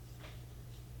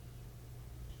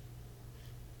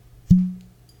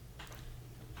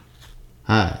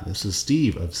Hi, this is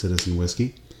Steve of Citizen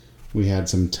Whiskey. We had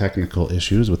some technical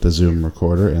issues with the Zoom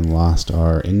recorder and lost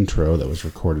our intro that was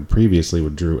recorded previously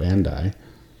with Drew and I.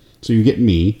 So you get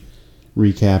me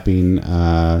recapping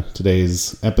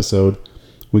today's episode.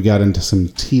 We got into some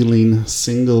Teeling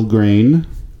single grain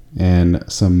and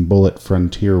some Bulleit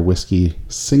Frontier Whiskey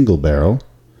single barrel.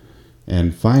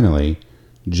 And finally,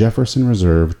 Jefferson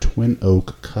Reserve Twin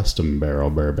Oak Custom Barrel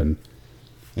Bourbon.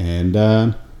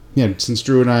 And since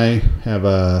Drew and I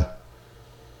have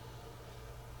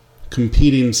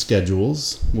competing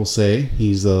schedules, we'll say,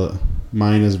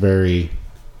 mine is very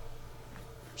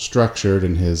structured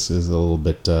and his is a little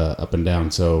bit up and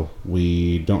down, so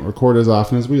we don't record as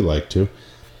often as we like to.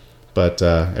 But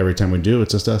every time we do,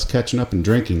 it's just us catching up and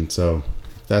drinking. So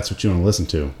if that's what you want to listen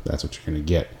to, that's what you're going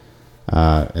to get.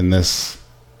 In this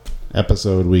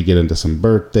episode, we get into some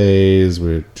birthdays.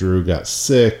 Drew got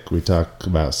sick. We talk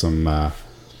about some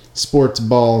sports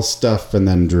ball stuff. And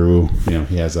then Drew,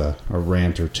 he has a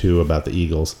rant or two about the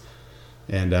Eagles.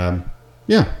 And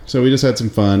so we just had some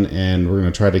fun. And we're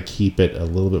going to try to keep it a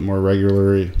little bit more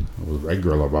regular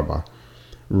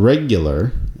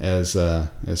as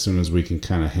soon as we can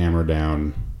kind of hammer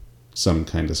down some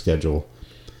kind of schedule.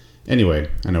 Anyway,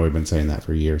 I know we've been saying that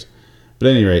for years. But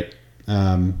at any rate,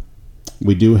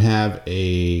 we do have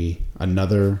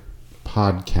another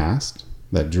podcast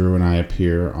that Drew and I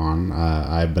appear on.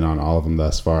 I've been on all of them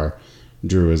thus far.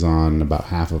 Drew is on about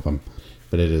half of them.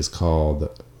 But it is called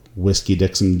Whiskey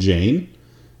Dixon Jane.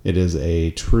 It is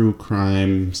a true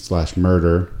crime /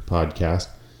 murder podcast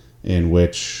in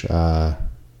which our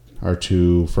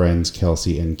two friends,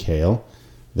 Kelsey and Kale,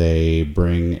 they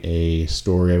bring a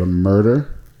story of a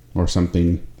murder or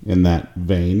something in that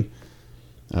vein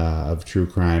of true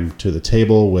crime to the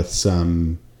table with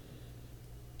some,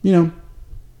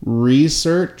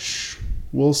 research,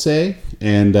 we'll say.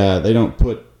 And they don't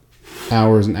put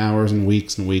hours and hours and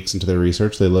weeks into their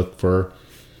research. They look for,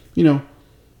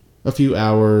 a few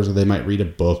hours, or they might read a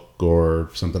book or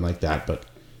something like that. But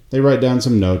they write down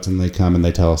some notes and they come and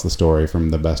they tell us the story from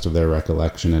the best of their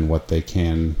recollection and what they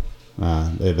can.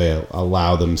 They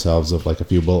allow themselves of like a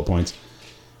few bullet points.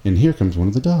 And here comes one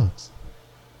of the dogs.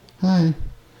 Hi. At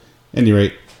any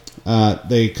rate,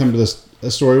 they come to a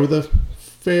story with a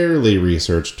fairly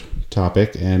researched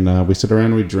topic, and we sit around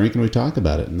and we drink and we talk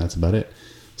about it, and that's about it.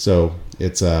 So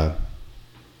it's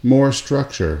more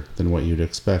structure than what you'd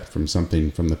expect from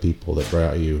the people that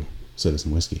brought you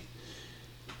Citizen Whiskey.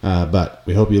 But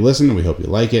we hope you listen and we hope you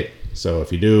like it. So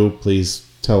if you do, please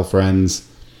tell friends.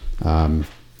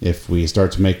 If we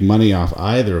start to make money off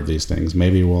either of these things,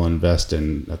 maybe we'll invest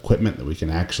in equipment that we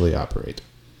can actually operate.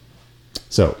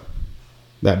 So,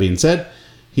 that being said,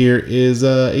 here is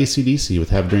AC/DC with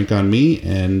Have a Drink on Me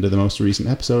and the most recent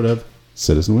episode of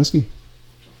Citizen Whiskey.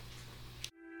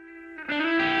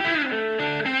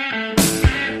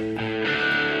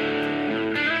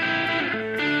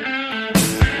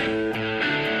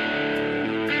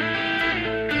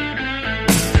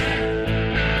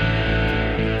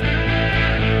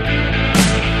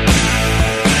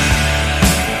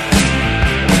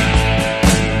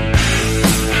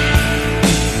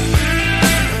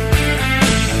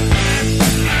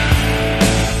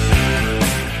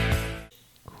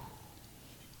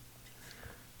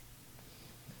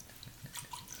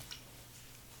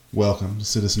 Welcome to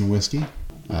Citizen Whiskey.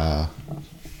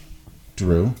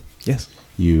 Drew? Yes.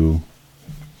 You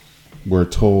were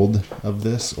told of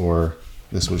this, or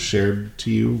this was shared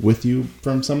to you, with you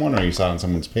from someone, or you saw it on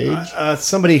someone's page?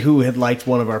 Somebody who had liked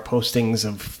one of our postings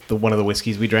of one of the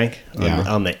whiskeys we drank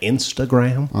on the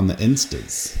Instagram. On the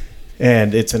Instas.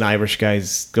 And it's an Irish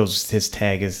guy's, his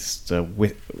tag is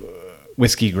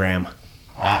Whiskey Graham.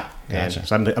 Ah, gotcha. And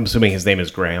so I'm assuming his name is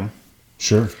Graham.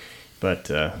 Sure.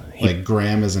 But like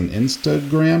Graham as an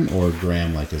Instagram, or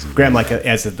Graham like as in Graham like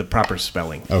as the proper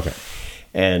spelling. Okay.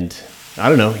 And I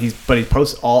don't know, he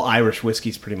posts all Irish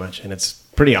whiskeys pretty much, and it's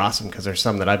pretty awesome because there's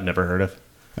some that I've never heard of.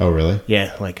 Oh, really?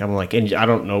 Yeah, and I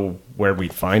don't know where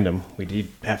we'd find them. We'd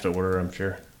have to order, I'm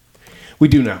sure. We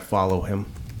do not follow him.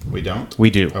 We don't?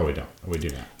 We do. Oh, we don't. We do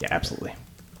not. Yeah, absolutely.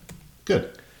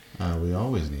 Good. We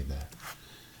always need that.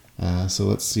 So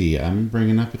let's see. I'm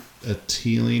bringing up a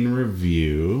Teeling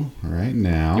review right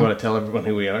now. You want to tell everyone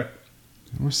who we are?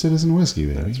 We're Citizen Whiskey,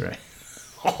 baby. That's right.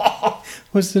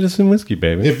 We're Citizen Whiskey,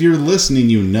 baby. If you're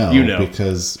listening, you know. You know.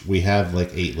 Because we have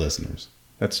like 8 listeners.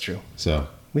 That's true. So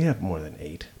we have more than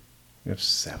 8. We have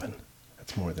 7.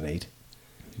 That's more than 8.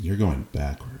 You're going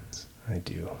backwards. I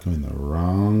do. Going the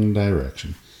wrong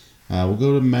direction. We'll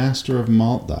go to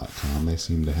masterofmalt.com. They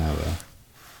seem to have a...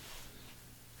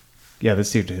 Yeah,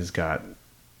 this dude has got...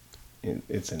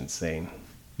 It's insane.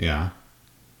 Yeah.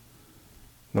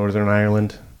 Northern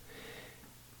Ireland.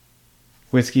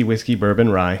 Whiskey, bourbon,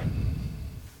 rye.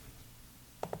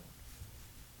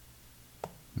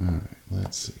 All right,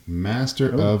 let's see.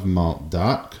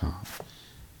 Masterofmalt.com.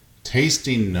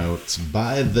 Tasting notes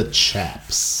by the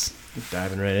chaps.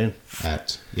 Diving right in. We're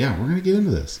going to get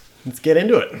into this. Let's get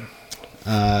into it.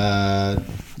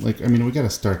 We got to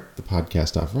start the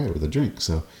podcast off right with a drink.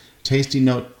 So, tasting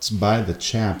notes by the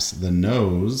chaps. The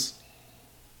nose,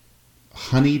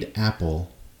 honeyed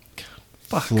apple,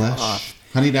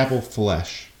 honeyed apple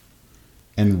flesh,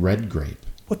 and red grape.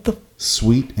 What the?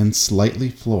 Sweet and slightly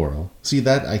floral. See,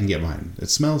 that I can get behind. It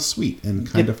smells sweet and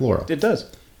kind of floral. It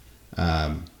does.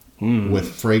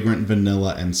 With fragrant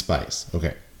vanilla and spice.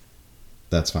 Okay.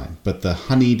 That's fine. But the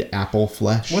honeyed apple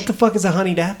flesh. What the fuck is a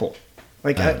honeyed apple?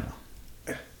 I don't know.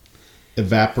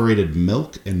 Evaporated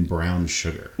milk and brown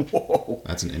sugar. Whoa.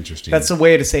 That's an interesting... That's a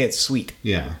way to say it's sweet.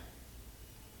 Yeah.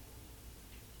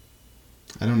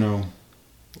 I don't know.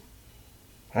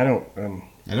 I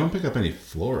don't pick up any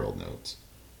floral notes.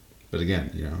 But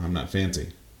again, I'm not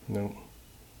fancy. No.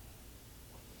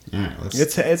 All right, let's...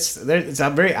 It's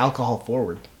very alcohol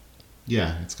forward.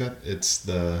 Yeah, it's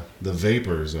the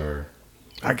vapors are...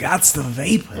 I got the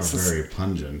vapors. Are very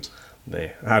pungent.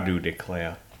 I do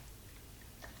declare.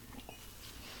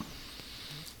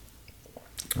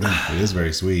 It is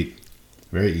very sweet.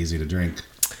 Very easy to drink.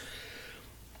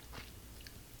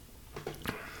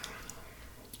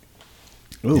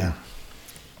 Ooh. Yeah.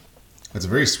 It's a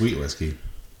very sweet whiskey.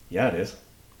 Yeah, it is.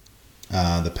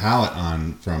 The palate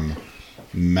from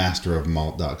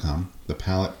masterofmalt.com. The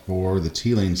palate for the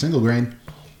Teeling single grain.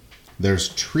 There's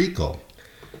treacle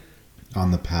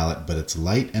on the palate, but it's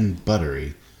light and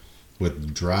buttery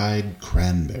with dried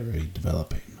cranberry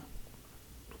developing.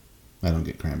 I don't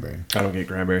get cranberry.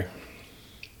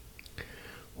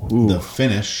 Ooh. The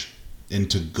finish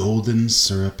into golden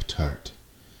syrup tart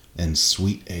and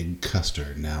sweet egg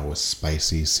custard, now with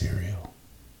spicy cereal.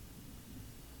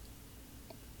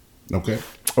 Okay.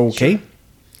 Sure.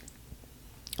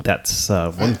 That's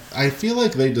one. I feel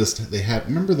like they have.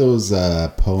 Remember those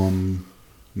poem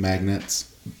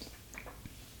magnets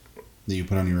that you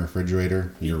put on your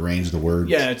refrigerator? You arrange the words.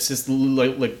 Yeah, it's just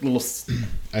like little.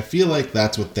 I feel like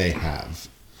that's what they have,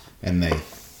 and they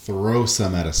throw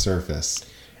some at a surface.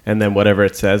 And then whatever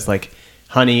it says, like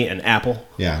honey and apple.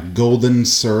 Yeah, golden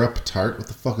syrup tart. What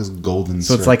the fuck is golden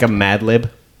syrup? So it's like a Mad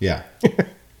Lib. Yeah.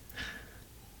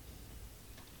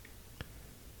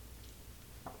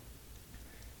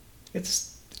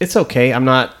 It's okay. I'm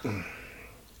not.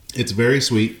 It's very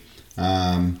sweet.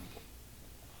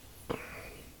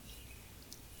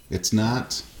 It's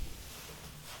not.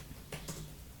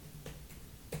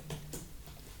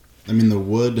 I mean, the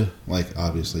wood,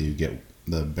 obviously you get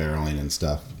the barreling and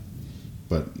stuff,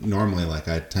 but normally,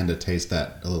 I tend to taste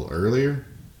that a little earlier.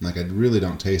 I really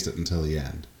don't taste it until the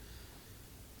end.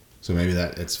 So maybe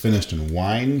that it's finished in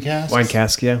wine casks. Wine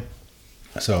cask, yeah.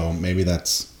 So maybe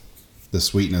that's the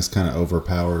sweetness kind of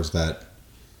overpowers that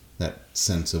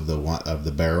sense of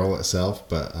the barrel itself.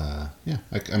 But yeah,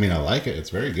 I like it. It's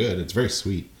very good. It's very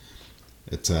sweet.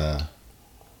 It's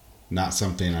not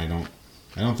something I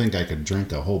don't think I could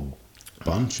drink a whole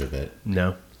bunch of it.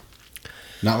 No.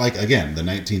 Not again, the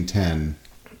 1910.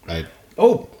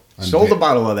 Sold a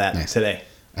bottle of that today.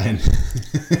 And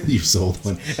you sold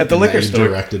one at the liquor store.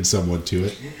 Directed someone to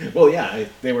it. Well, yeah,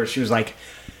 she was like,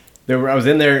 I was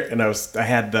in there and I was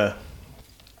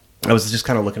just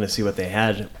kind of looking to see what they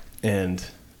had, and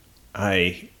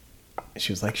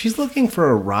she was like, she's looking for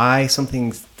a rye,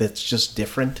 something that's just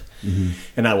different. Mm-hmm.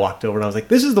 And I walked over and I was like,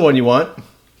 this is the one you want?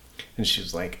 And she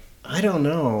was like, I don't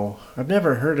know. I've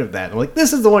never heard of that. I'm like,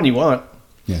 this is the one you want.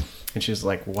 Yeah. And she was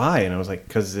like, why? And I was like,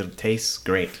 because it tastes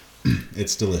great.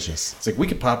 It's delicious. It's like, we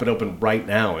could pop it open right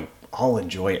now and I'll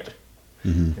enjoy it.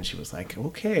 Mm-hmm. And she was like,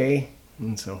 okay.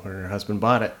 And so her husband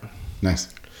bought it.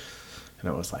 Nice. And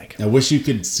I was like, I wish you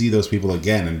could see those people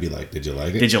again and be like, did you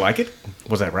like it? Did you like it?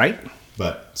 Was that right?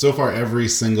 But so far, every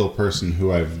single person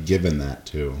who I've given that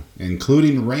to,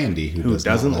 including Randy, who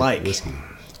doesn't like whiskey.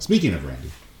 Speaking of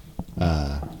Randy,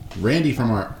 Randy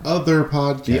from our other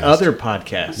podcast. The other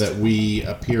podcast. That we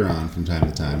appear on from time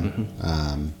to time.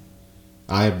 Mm-hmm.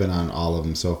 I have been on all of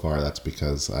them so far. That's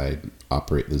because I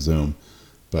operate the Zoom.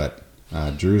 But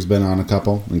Drew's been on a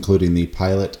couple, including the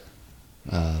pilot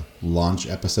launch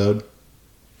episode.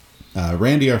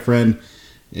 Randy, our friend,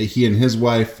 he and his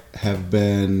wife have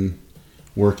been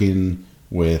working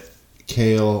with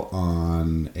Kale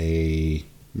on a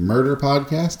murder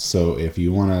podcast. So if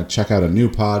you want to check out a new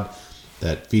pod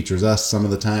that features us some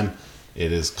of the time,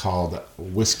 it is called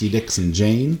Whiskey Dicks and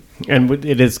Jane. And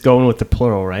it is going with the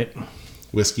plural, right?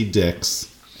 Whiskey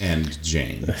Dicks and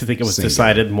Jane. I think it was Singular.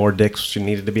 decided more dicks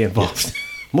needed to be involved.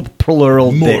 More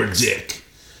plural More dicks. dick.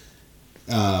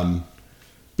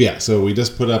 Yeah, so we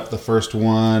just put up the first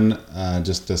one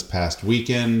just this past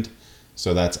weekend.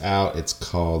 So that's out. It's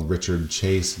called Richard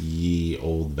Chase, Ye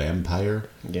Old Vampire.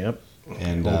 Yep.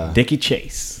 And Dickie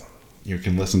Chase. you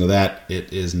can listen to that.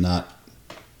 It is not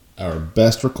our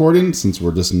best recording since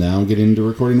we're just now getting into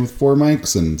recording with 4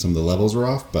 mics and some of the levels are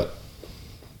off, but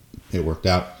it worked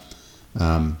out.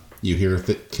 You hear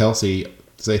Kelsey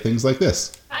say things like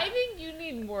this. I think you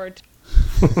need more.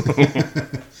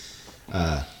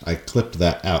 I clipped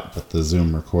that out, but the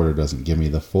Zoom recorder doesn't give me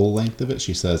the full length of it.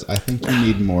 She says, I think you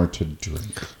need more to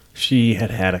drink. She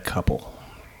had a couple.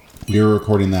 We were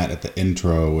recording that at the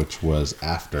intro, which was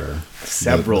after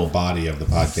the body of the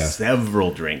podcast.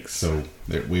 Several drinks. So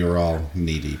we were all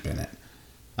knee-deep in it.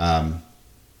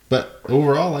 But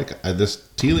overall, this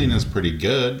Teeling is pretty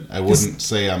good. I wouldn't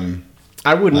say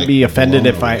I wouldn't be offended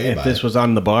if blown this was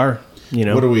on the bar. You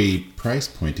know, What are we price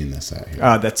pointing this at here?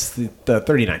 that's the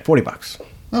 $39-$40.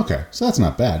 Okay, so that's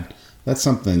not bad. That's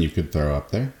something you could throw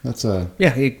up there. That's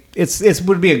It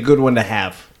would be a good one to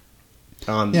have.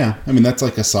 Yeah, I mean that's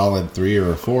like a solid 3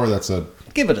 or a 4.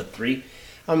 Give it a 3.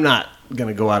 I'm not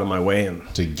gonna go out of my way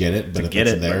to get it, but if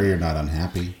it's there, you're not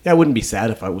unhappy. Yeah, I wouldn't be sad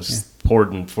if I was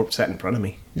poured and set in front of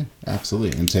me. Yeah,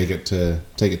 absolutely, and take it to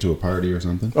a party or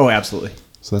something. Oh, absolutely.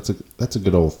 So that's a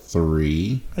good old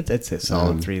 3. That's a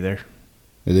solid 3 there.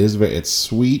 It is. It's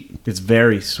sweet. It's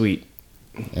very sweet,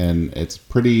 and it's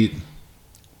pretty.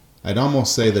 I'd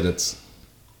almost say that it's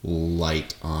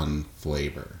light on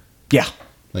flavor. Yeah.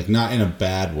 Like not in a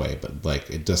bad way, but like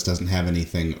it just doesn't have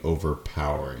anything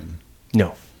overpowering.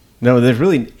 No, there's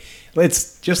really.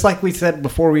 It's just like we said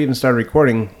before we even started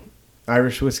recording.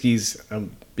 Irish whiskeys,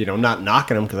 not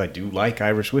knocking them because I do like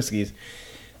Irish whiskeys.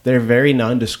 They're very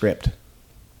nondescript.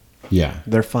 Yeah,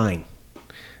 they're fine.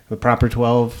 The proper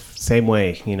 12, same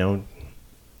way.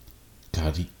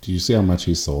 God, do you see how much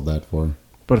he sold that for?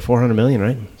 But $400 million,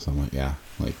 right? Something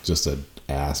like just a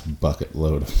ass bucket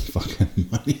load of fucking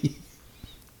money.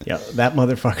 Yeah, that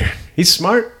motherfucker. He's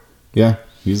smart. Yeah,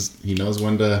 he knows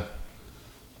when to.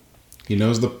 He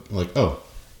knows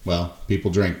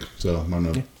people drink, so I'm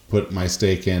gonna put my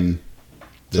stake in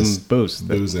this some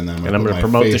booze in them, and I'm gonna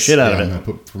promote the shit out of it. I'm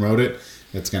gonna promote it.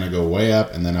 It's gonna go way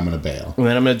up, and then I'm gonna bail. And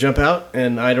then I'm gonna jump out,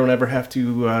 and I don't ever have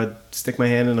to stick my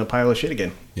hand in a pile of shit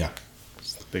again. Yeah,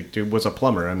 the dude was a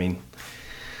plumber. I mean,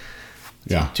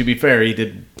 yeah. To be fair,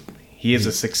 he is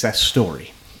a success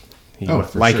story.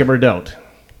 For him or don't.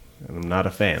 I'm not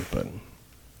a fan, but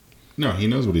no, he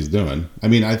knows what he's doing. I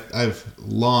mean, I've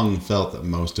long felt that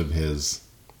most of his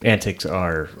antics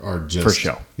are just for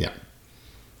show. Yeah.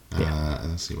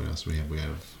 Let's see what else we have. We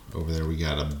have over there. We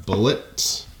got a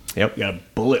Bulleit. Yep, got a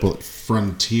Bulleit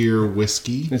Frontier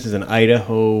Whiskey. This is an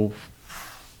Idaho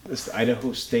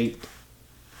State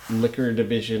Liquor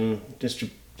Division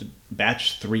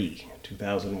Batch 3,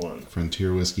 2001.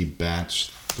 Frontier Whiskey Batch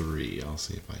 3. I'll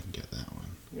see if I can get that one.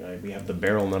 We have the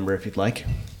barrel number if you'd like.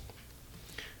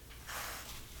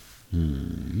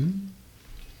 The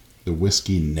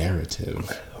Whiskey Narrative.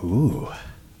 Ooh.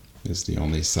 Is the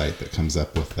only site that comes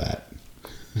up with that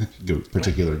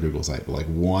particular Google site. Like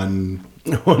one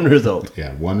result.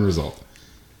 Yeah, one result.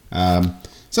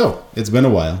 So, it's been a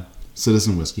while.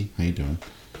 Citizen Whiskey, how you doing?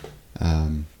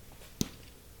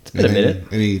 It's been a minute.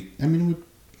 A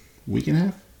week and a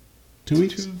half? 2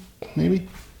 weeks? Maybe?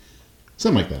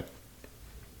 Something like that.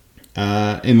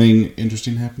 Anything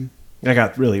interesting happen? I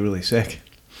got really, really sick.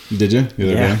 Did you? The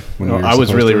other day? I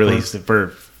was really sick for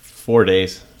 4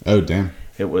 days. Oh, damn.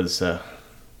 It was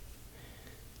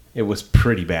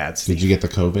pretty bad, Steve. Did you get the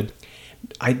COVID?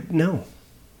 No.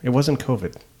 It wasn't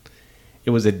COVID. It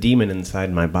was a demon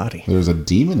inside my body. There was a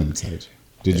demon inside you.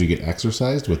 Did you get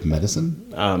exorcised with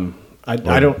medicine? I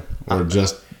don't. Or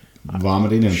just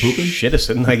vomiting and pooping?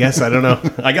 Shitticin, I guess. I don't know.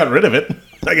 I got rid of it.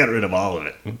 I got rid of all of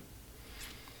it.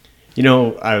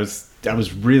 I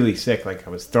was really sick. Like I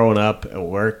was throwing up at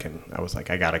work, and I was like,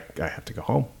 I have to go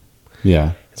home.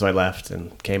 Yeah. So I left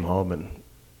and came home and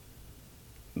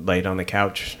laid on the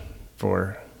couch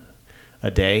for a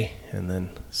day, and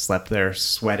then slept there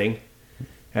sweating,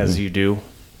 as you do.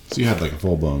 So you had like a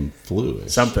full-blown flu.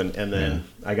 Something. And then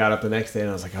I got up the next day, and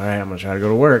I was like, all right, I'm going to try to go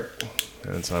to work.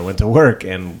 And so I went to work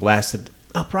and lasted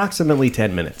approximately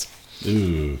 10 minutes.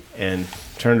 Ooh. And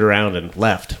turned around and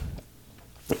left.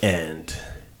 And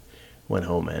went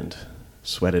home and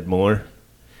sweated more.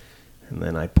 And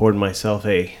then I poured myself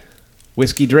a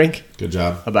whiskey drink. Good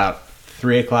job. About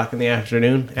 3 o'clock in the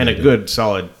afternoon. And a good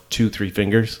solid 2-3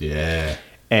 fingers. Yeah.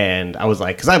 And I was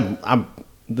like, because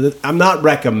I'm not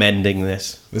recommending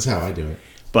this. This is how I do it.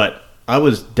 But I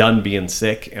was done being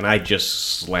sick, and I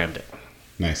just slammed it.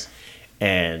 Nice.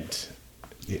 And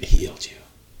it healed you.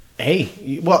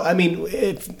 Hey, well, I mean,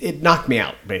 it knocked me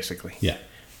out, basically. Yeah.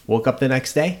 Woke up the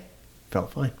next day,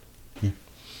 felt fine. Yeah.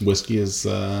 Whiskey is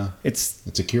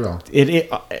it's a cure-all.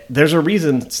 There's a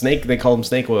reason they call them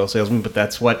snake oil salesmen, but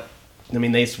that's what I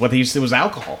mean. What they used to do was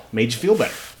alcohol, made you feel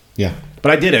better. Yeah.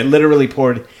 But I did. I literally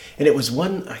poured, and it was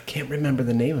one I can't remember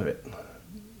the name of it.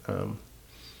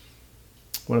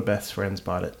 One of Beth's friends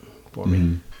bought it for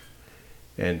me,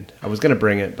 and I was gonna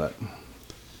bring it, but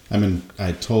I mean,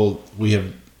 we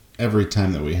have every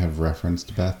time that we have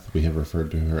referenced Beth, we have referred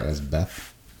to her as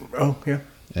Beth. Oh yeah.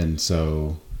 And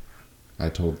so I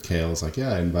told Kale, I was like,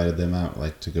 yeah, I invited them out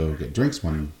like to go get drinks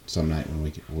some night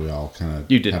when we all kind of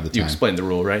have the time. You explained the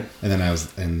rule, right? And then I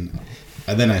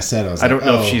said, I don't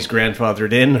know if she's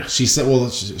grandfathered in. She said, well,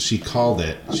 she called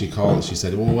it. She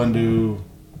said, well, when do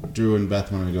Drew and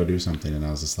Beth want to go do something? And I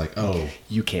was just like, oh.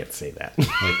 You can't say that.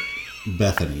 Like,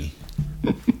 Bethany.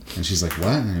 And she's like, what?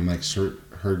 And I'm like,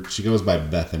 she goes by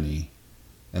Bethany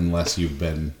unless you've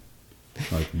been,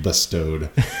 like, bestowed.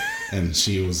 And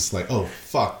she was like, oh,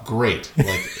 fuck, great.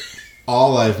 Like,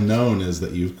 all I've known is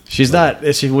that you... She's like,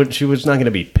 not... She was not going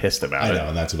to be pissed about it. I know,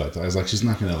 and that's what I thought. I was like, she's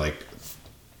not going to, like,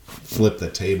 flip the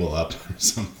table up or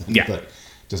something. Yeah. But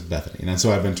just Bethany. And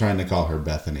so I've been trying to call her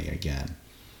Bethany again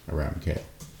around Kale.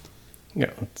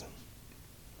 Yeah.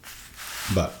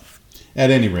 But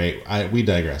at any rate, we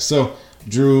digress. So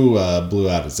Drew blew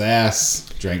out his ass,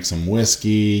 drank some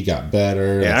whiskey, got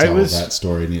better. That's all of that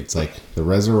story. And it's like the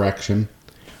resurrection.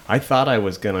 I thought I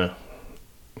wasn't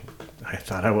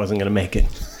gonna make it.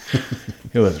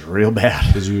 It was real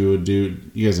bad. You guys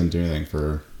didn't do anything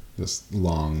for this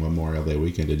long Memorial Day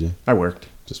weekend, did you? I worked.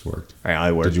 Just worked.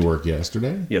 I worked. Did you work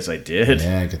yesterday? Yes, I did.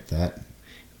 Yeah, I get that.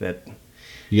 That.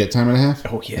 You get time and a half?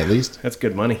 Oh yeah, at least. That's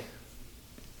good money.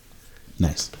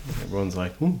 Nice. Everyone's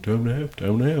like, time and a half,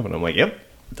 and I'm like, yep,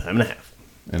 time and a half.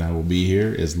 And I will be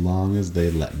here as long as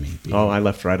they let me be. Oh, I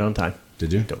left right on time.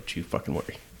 Did you? Don't you fucking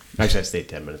worry. Actually, I stayed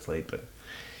 10 minutes late, but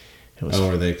it was.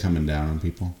 Oh, are they coming down on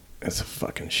people? It's a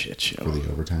fucking shit show. For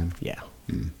the overtime? Yeah.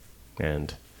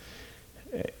 And,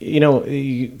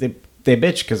 they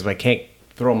bitch because I can't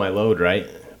throw my load, right?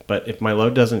 But if my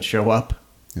load doesn't show up.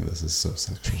 Yeah, this is so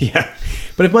sexual. Yeah.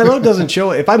 But if my load doesn't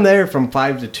show, if I'm there from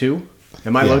 5 to 2,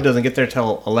 and my load doesn't get there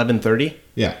till 11:30.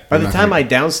 Yeah. By the time I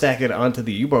downstack it onto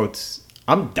the U-boats,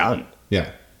 I'm done.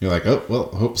 Yeah. You're like, oh, well,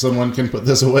 hope someone can put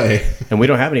this away. And we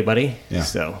don't have anybody. Yeah.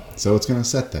 So it's going to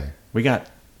sit there. We got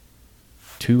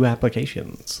 2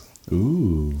 applications.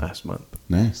 Ooh. Last month.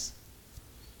 Nice.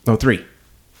 No, 3.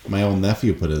 My old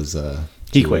nephew put his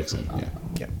he quit. in.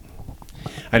 Yeah.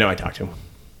 I know, I talked to him.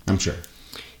 I'm sure.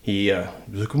 He was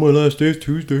like, my last day is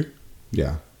Tuesday.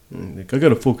 Yeah. Like, I got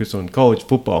to focus on college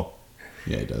football.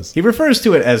 Yeah, he does. He refers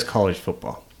to it as college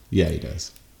football. Yeah, he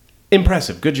does.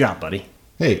 Impressive. Good job, buddy.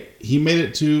 Hey, he made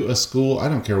it to a school, I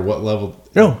don't care what level,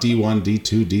 no. D1,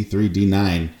 D2, D3,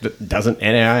 D9. Doesn't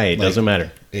NAIA, doesn't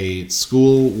matter. A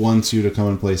school wants you to come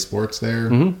and play sports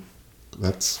there. Mm-hmm.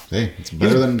 It's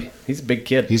better than... He's a big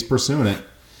kid. He's pursuing it.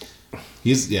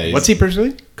 What's he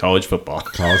pursuing? College football.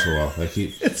 College football. Like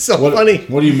it's so funny.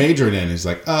 What are you majoring in? He's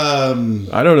like, I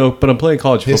don't know, but I'm playing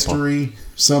college history, football.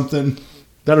 something.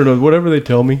 I don't know, whatever they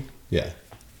tell me. Yeah.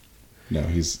 No,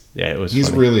 he's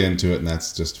funny. really into it, and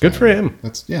that's just good for him.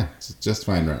 It's just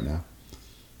fine right now.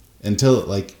 Until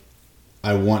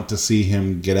I want to see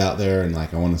him get out there, and I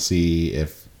want to see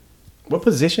if. What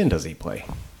position does he play?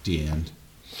 The end.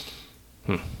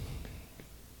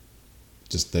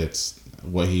 Just that's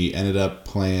what he ended up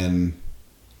playing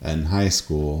in high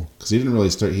school, because he didn't really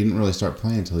start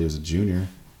playing until he was a junior,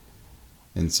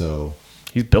 and so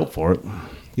he's built for it.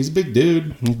 He's a big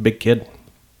dude. He's a big kid.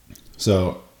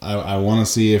 So I want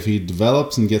to see if he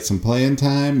develops and gets some playing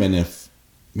time, and if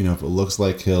it looks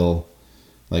like he'll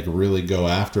really go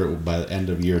after it by the end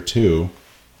of year 2,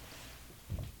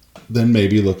 then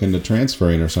maybe look into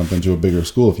transferring or something to a bigger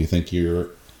school if you think you're,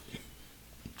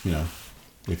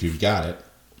 if you've got it,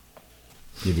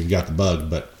 if you've got the bug.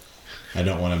 But I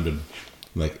don't want him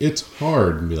to it's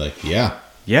hard and be like, yeah,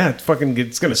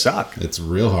 it's gonna suck. It's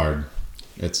real hard.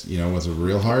 It's what's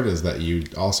real hard is that you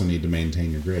also need to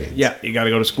maintain your grades. Yeah, you got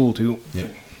to go to school too.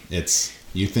 Yep.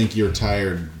 You think you're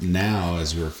tired now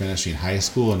as you're finishing high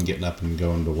school and getting up and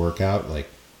going to work out.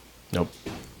 Nope.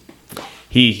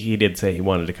 He did say he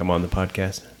wanted to come on the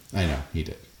podcast. I know he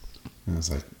did. And I was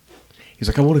like, he's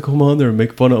like, I want to come on there and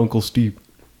make fun of Uncle Steve.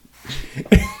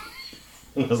 I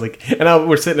was like,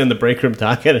 we're sitting in the break room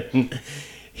talking, and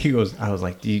he goes, I was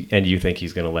like, do you think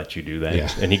he's going to let you do that?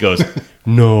 Yeah. And he goes,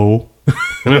 no.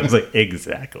 And I was like,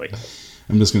 exactly.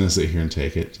 I'm just gonna sit here and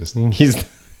take it.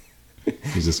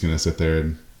 He's just gonna sit there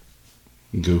and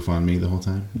goof on me the whole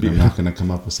time. I'm not gonna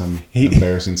come up with some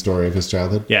embarrassing story of his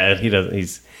childhood. Yeah, he doesn't.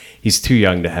 He's too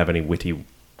young to have any witty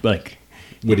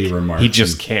remarks. He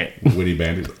just can't. Witty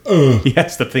banter. He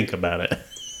has to think about it.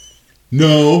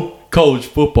 No. College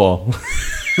football.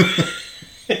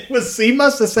 He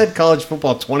must have said college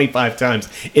football 25 times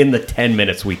in the 10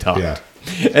 minutes we talked. Yeah.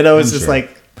 And I was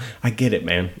I get it,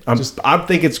 man. I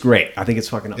think it's great. I think it's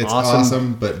fucking It's awesome.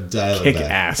 awesome, but dial Kick it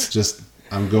back. ass.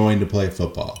 I'm going to play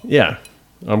football. Yeah.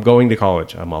 I'm going to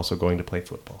college. I'm also going to play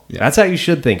football. Yeah. That's how you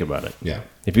should think about it. Yeah.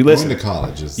 If you listen, going to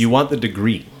college is you want the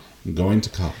degree. Going to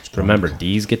college. Remember,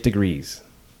 D's get degrees.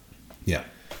 Yeah.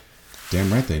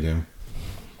 Damn right they do.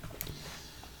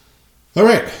 All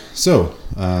right. So,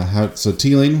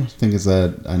 Teeling, I think is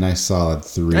a nice solid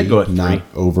 3. I'd go with 3. Not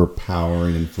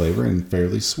overpowering in flavor and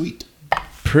fairly sweet.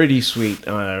 Pretty sweet.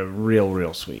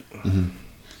 Real sweet. Mm-hmm.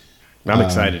 I'm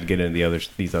excited to get into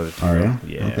these other 2. Are you?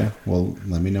 Yeah. Okay. Well,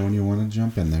 let me know when you want to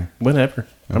jump in there. Whenever. Okay.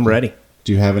 I'm ready.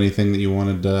 Do you have anything that you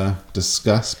wanted to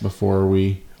discuss before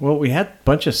we... Well, we had a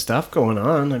bunch of stuff going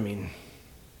on. I mean,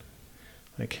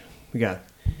 we got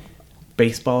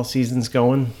baseball seasons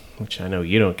going, which I know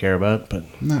you don't care about, but...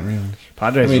 Not really.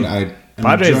 Padres,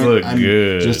 Padres look good.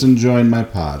 I'm just enjoying my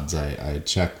pods. I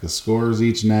check the scores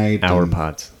each night. Our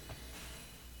pods.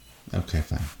 Okay,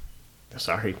 fine.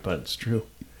 Sorry, but it's true.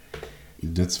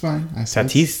 That's fine.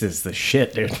 Tatis is the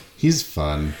shit, dude. He's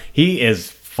fun. He is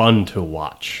fun to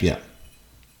watch. Yeah.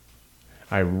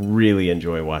 I really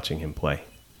enjoy watching him play.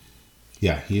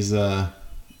 Yeah, he's I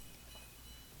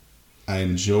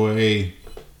enjoy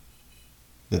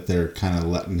that they're kind of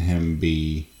letting him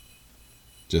be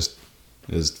just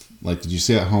as did you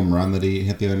see that home run that he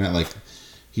hit the other night? Like,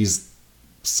 he's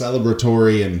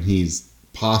celebratory and he's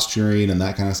posturing and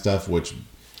that kind of stuff, which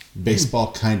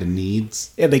baseball kind of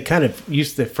needs. Yeah, they kind of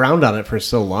used to frown on it for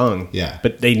so long. Yeah.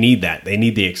 But they need that. They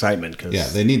need the excitement. Yeah,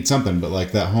 they need something. But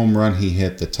like that home run he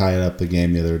hit to tie up the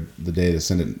game the day to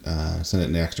send it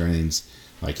in the extra innings,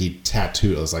 like he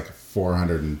tattooed, it was like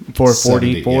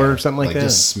 444 or something like that.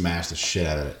 Just smashed the shit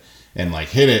out of it and like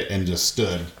hit it and just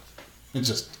stood and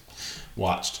just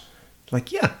watched.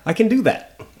 Like, yeah, I can do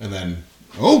that. And then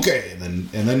okay, and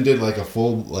then did like a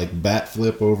full like bat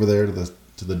flip over there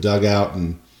to the dugout,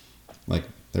 and like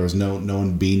there was no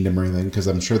one beamed him or anything, because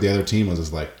I'm sure the other team was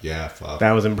just like, yeah, fuck.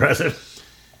 That was impressive.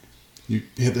 You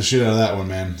hit the shit out of that one,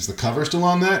 man. Is the cover still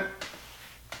on that?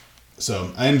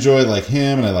 So I enjoy like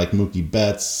him, and I like Mookie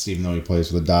Betts, even though he plays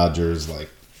for the Dodgers. Like,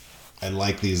 I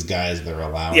like these guys that are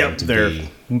allowing they're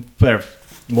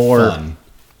more fun.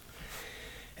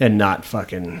 And not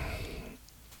fucking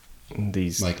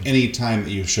these. Like, any time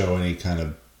that you show any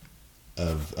kind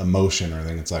of emotion or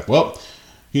anything, it's like, well,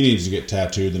 he needs to get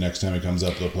tattooed the next time he comes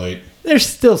up to the plate. There's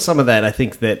still some of that. I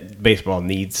think that baseball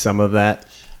needs some of that.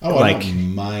 Oh, I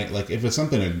don't mind. Like, if it's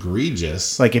something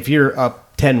egregious. Like, if you're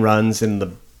up 10 runs in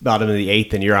the bottom of the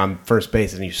 8th and you're on first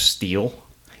base and you steal.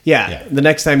 Yeah. The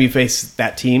next time you face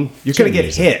that team, you're going to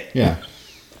get hit. Yeah.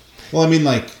 Well, I mean,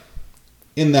 like,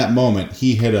 in that moment,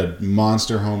 he hit a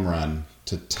monster home run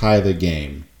to tie the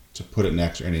game, to put it in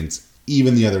extra innings.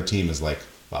 Even the other team is like,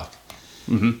 fuck.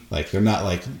 Mm-hmm. Like, they're not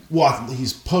like, what?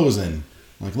 He's posing.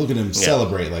 Like, look at him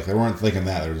celebrate. Like, they weren't thinking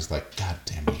that. They were just like, God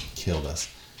damn it, he killed us.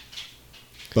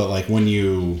 But, like, when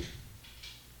you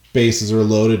bases are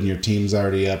loaded and your team's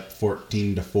already up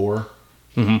 14-4,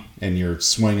 and you're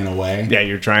swinging away. Yeah,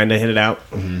 you're trying to hit it out.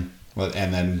 Mm-hmm. Well,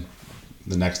 and then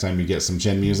the next time you get some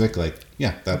chin music, like,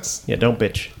 that's... Yeah, don't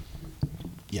bitch.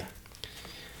 Yeah.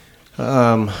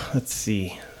 Let's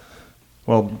see.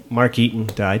 Well, Mark Eaton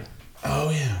died. Oh,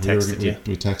 yeah.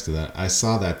 We texted that. I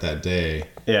saw that day.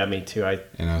 Yeah, me too.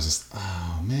 And I was just,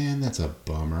 oh, man, that's a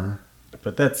bummer.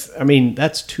 But that's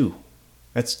two.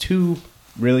 That's two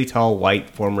really tall, white,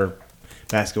 former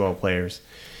basketball players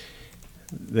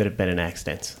that have been in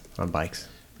accidents on bikes.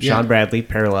 Yeah. Sean Bradley,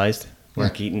 paralyzed.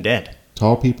 Mark Eaton, dead.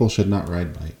 Tall people should not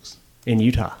ride bikes. In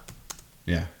Utah.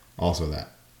 Yeah, also that.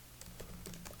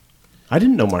 I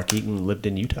didn't know Mark Eaton lived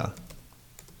in Utah.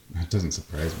 That doesn't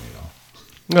surprise me at all.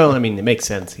 Well, I mean, it makes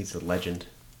sense. He's a legend.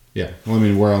 Yeah. Well, I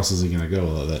mean, where else is he going to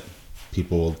go? That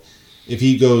people... If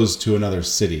he goes to another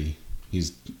city,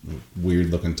 he's a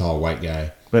weird-looking, tall, white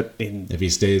guy. But if he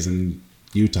stays in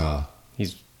Utah...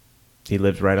 He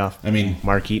lives right off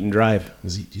Mark Eaton Drive.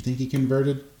 Do you think he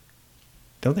converted?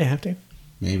 Don't they have to?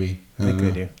 Maybe. I think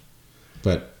they do.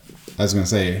 But I was going to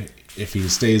say, if he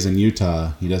stays in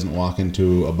Utah, he doesn't walk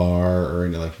into a bar or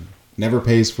into, like, never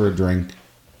pays for a drink.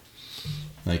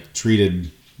 Like,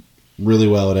 treated really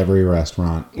well at every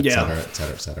restaurant, et Yeah. cetera, et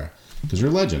cetera, et cetera. Because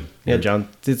you're a legend. Yeah,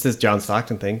 it's this John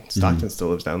Stockton thing. Stockton still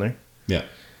lives down there. Yeah.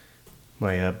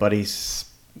 My buddy's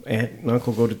aunt and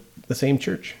uncle go to the same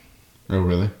church. Oh,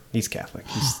 really? He's Catholic.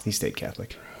 He stayed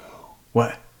Catholic.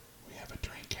 What? We have a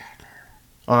drink hacker.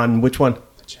 On which one?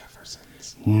 The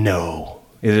Jeffersons. No.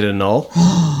 Is it a null?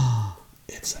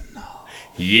 It's a no.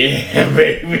 Yeah,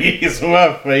 baby. It's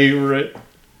my favorite.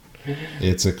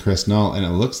 It's a Chris Null, and it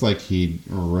looks like he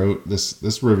wrote this.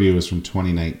 This review is from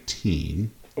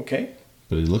 2019. Okay.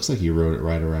 But it looks like he wrote it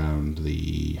right around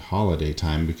the holiday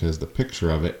time because the picture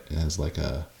of it has like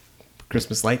a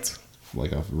Christmas lights.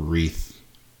 like a wreath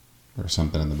or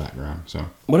something in the background. So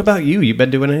What about you? You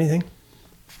been doing anything?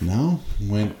 no,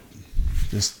 went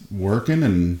just working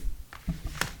and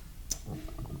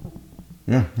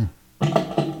yeah,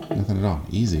 nothing at all.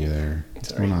 Easy there. What's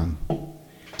Sorry. going on?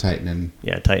 Tightening.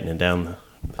 Yeah, tightening down.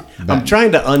 I'm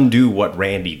trying to undo what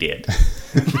Randy did.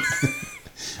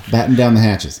 Batten down the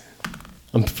hatches.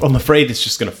 I'm afraid it's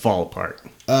just going to fall apart.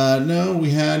 No,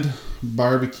 we had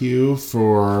barbecue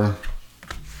for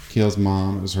Kale's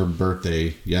mom. It was her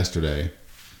birthday yesterday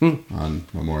on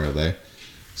Memorial Day.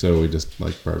 So we just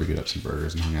barbecued up some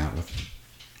burgers and hung out with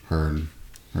her and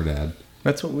her dad.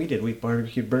 That's what we did. We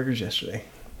barbecued burgers yesterday.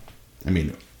 I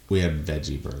mean, we had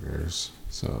veggie burgers,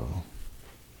 so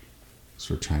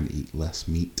we're trying to eat less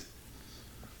meat.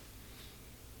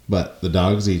 But the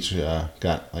dogs each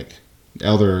got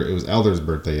Elder. It was Elder's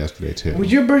birthday yesterday too.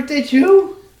 Was your birthday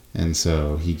too? And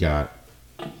so he got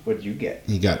What'd you get?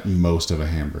 he got most of a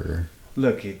hamburger,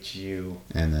 Look at you.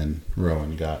 and then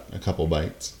Rowan got a couple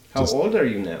bites. How old are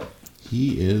you now?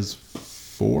 He is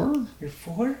 4, You're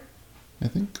 4? I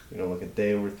think. You don't look a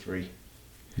day over 3.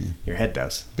 Yeah. Your head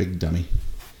does. Big dummy.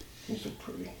 You're so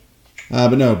pretty.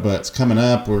 But it's coming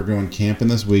up. We're going camping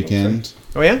this weekend.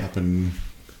 Oh yeah? Up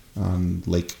on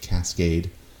Lake Cascade.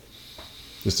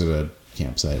 Just at a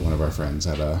campsite. One of our friends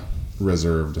had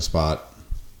reserved a spot.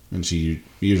 And she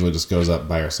usually just goes up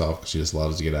by herself because she just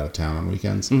loves to get out of town on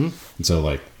weekends. Mm-hmm. And so,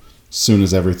 as soon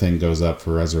as everything goes up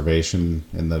for reservation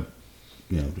in the,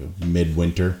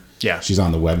 midwinter, Yeah. she's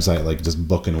on the website, just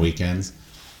booking weekends.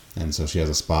 And so she has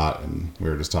a spot, and we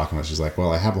were just talking about it. She's like,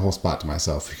 well, I have a whole spot to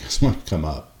myself if you guys want to come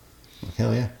up. I'm like,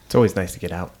 hell yeah. It's always nice to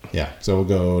get out. Yeah, so we'll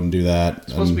go and do that. It's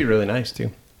supposed to be really nice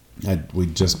too. We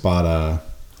just bought a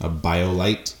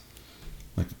BioLite,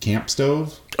 a camp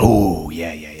stove. Oh,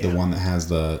 yeah. The one that has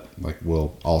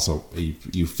will also,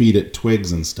 you feed it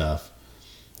twigs and stuff,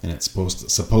 and it's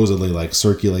supposedly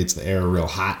circulates the air real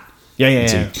hot. Yeah.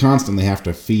 So you constantly have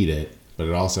to feed it, but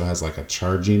it also has a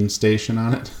charging station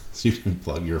on it, so you can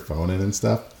plug your phone in and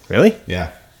stuff. Really?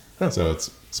 Yeah. Huh. So it's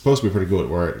supposed to be pretty good.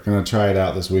 We're going to try it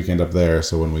out this weekend up there,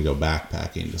 so when we go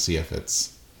backpacking to see if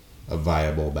it's a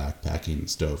viable backpacking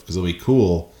stove. Because it'll be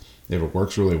cool if it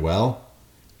works really well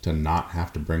to not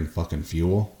have to bring fucking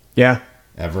fuel. Yeah.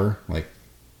 Ever.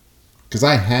 Because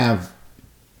I have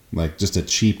just a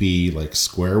cheapy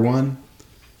square one.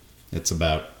 It's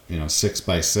about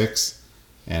 6x6,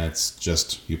 and it's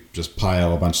just you just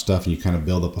pile a bunch of stuff and you kind of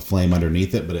build up a flame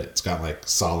underneath it, but it's got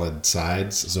solid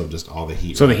sides, so just all the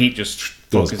heat. So the heat just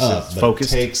goes up. But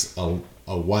focused. it takes a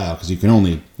while because you can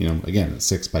only again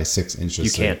it's 6x6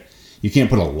 inches. You can't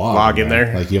put a log in there.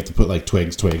 You have to put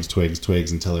twigs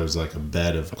until there's a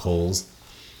bed of coals.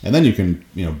 And then you can,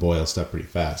 boil stuff pretty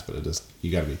fast, but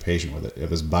you got to be patient with it. If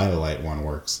this BioLite one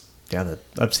works, Yeah,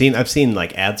 I've seen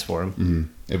ads for them. Mm-hmm.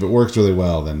 If it works really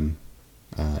well, then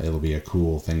it'll be a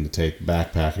cool thing to take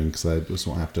backpacking because I just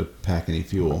won't have to pack any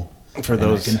fuel. For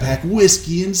those, I can pack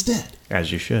whiskey instead.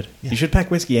 As you should. Yeah. You should pack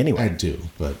whiskey anyway. I do,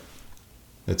 but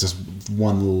it's just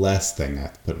one less thing I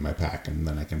have to put in my pack, and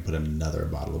then I can put another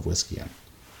bottle of whiskey in.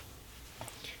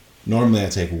 Normally, I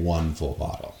take one full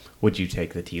bottle. Would you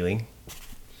take the Teeling?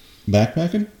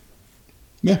 Backpacking?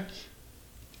 Yeah.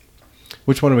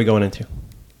 Which one are we going into?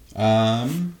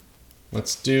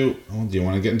 Let's do. Oh, do you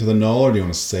want to get into the null, or do you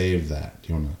want to save that? Do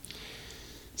you want to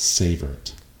savor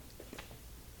it?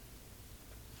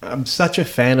 I'm such a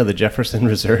fan of the Jefferson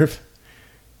Reserve.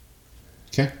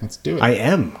 Okay, let's do it. I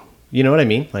am. You know what I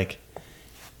mean?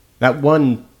 That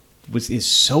one is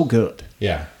so good.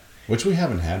 Yeah, which we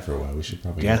haven't had for a while. We should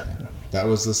probably get that. That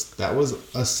was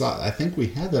I think we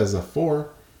had that as a 4.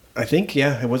 I think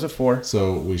it was a 4.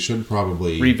 So we should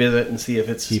probably revisit and see if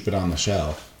it's keep it on the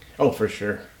shelf. Oh, for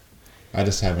sure. I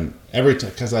just haven't every time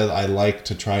because I like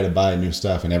to try to buy new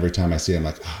stuff, and every time I see it, I'm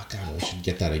like, oh god, we should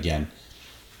get that again,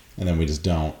 and then we just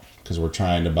don't because we're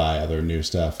trying to buy other new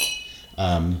stuff.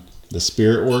 The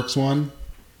Spirit Works one,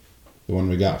 the one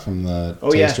we got from the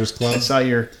Tasters Club. I saw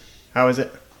your. How is it?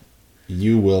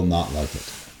 You will not like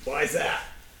it. Why is that?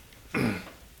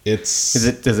 It's...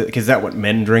 Is that what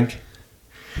men drink?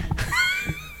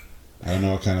 I don't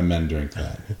know what kind of men drink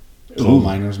that. Coal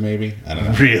miners, maybe? I don't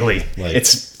know. Really? Like,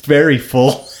 it's very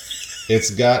full.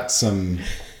 It's got some...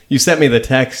 You sent me the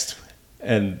text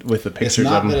and with the pictures It's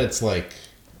not of them. that it's like...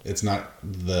 It's not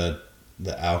the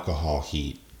alcohol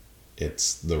heat.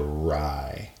 It's the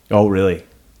rye. Oh, really?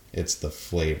 It's the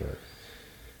flavor.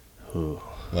 Ooh.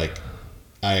 Like,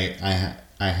 I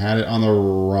had it on the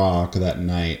rock that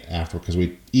night after, because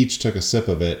we each took a sip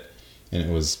of it, and it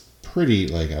was pretty,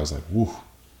 like, I was like, woo.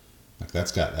 Like,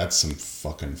 that's some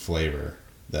fucking flavor.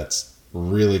 That's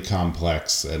really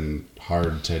complex and it's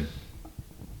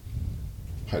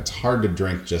hard to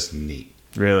drink just neat.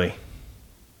 Really?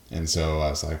 And so I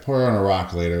was like, pour it on a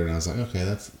rock later, and I was like, okay,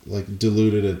 that's, like,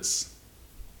 diluted, it's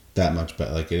that much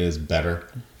better. Like, it is better.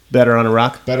 Better on a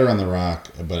rock? Better on the rock,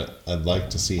 but I'd like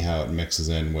to see how it mixes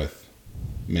in with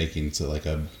making to like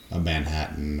a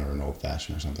Manhattan or an old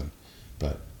fashioned or something.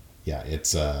 But yeah,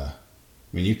 it's I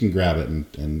mean, you can grab it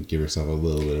and give yourself a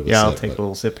little bit of a sip. Yeah, I'll take a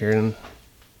little sip here. And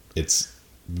it's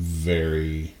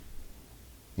very,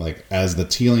 like, as the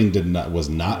Teeling was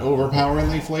not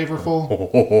overpoweringly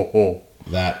flavorful.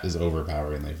 That is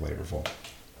overpoweringly flavorful.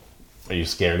 Are you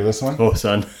scared of this one? Oh,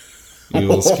 son. You a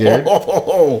little scared?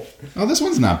 Oh, this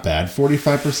one's not bad.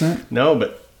 45%. No,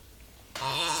 but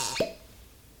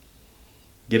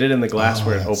get it in the glass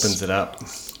where it that's- opens it up.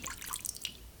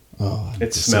 Oh, I'm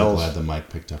It just smells- so glad the mic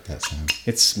picked up that sound.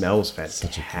 It smells Such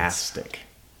a fantastic.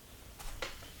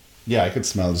 Yeah, I could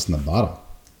smell just in the bottle.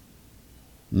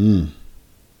 Damn,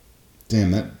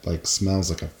 that like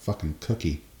smells like a fucking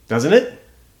cookie. Doesn't it?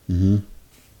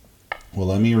 Well,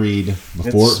 let me read It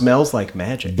before smells like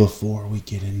magic. before we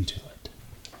get into it.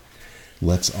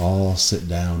 Let's all sit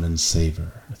down and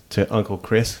savor. To Uncle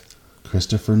Chris,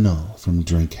 Christopher Null from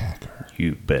Drink Hacker.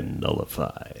 you've been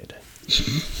nullified.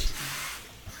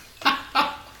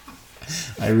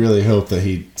 I really hope that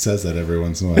he says that every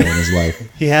once in a while in his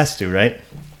life. He has to, right?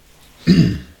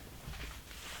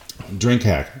 Drink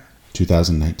Hacker,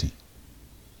 2019.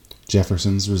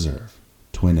 Jefferson's Reserve,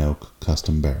 Twin Oak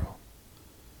Custom Barrel.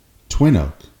 Twin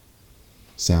Oak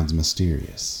sounds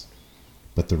mysterious,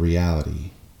 but the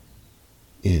reality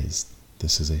is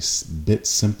this is a bit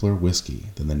simpler whiskey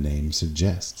than the name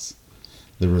suggests.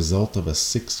 The result of a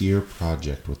 6-year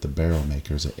project with the barrel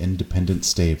makers at Independent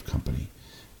Stave Company.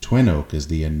 Twin Oak is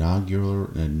the inaugural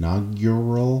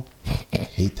I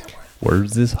hate that word.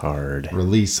 Words is hard.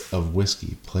 Release of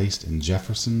whiskey placed in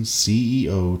Jefferson's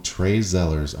CEO Trey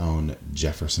Zeller's own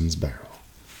Jefferson's Barrel.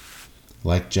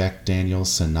 Like Jack Daniel's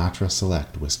Sinatra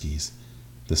Select whiskeys,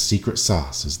 the secret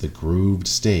sauce is the grooved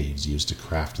staves used to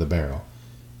craft the barrel,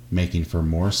 making for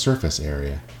more surface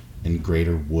area and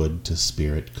greater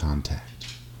wood-to-spirit contact.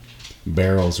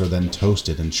 Barrels are then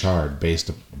toasted and charred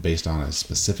based on a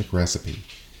specific recipe.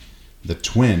 The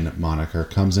twin moniker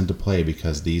comes into play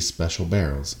because these special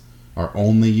barrels are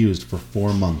only used for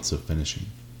 4 months of finishing.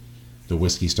 The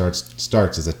whiskey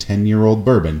starts as a 10-year-old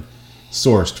bourbon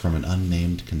sourced from an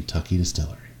unnamed Kentucky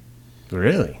distillery.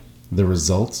 Really? The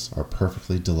results are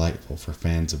perfectly delightful for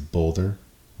fans of bolder,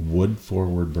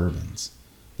 wood-forward bourbons.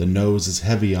 The nose is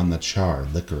heavy on the char,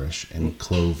 licorice, and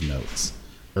clove notes,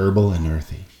 herbal and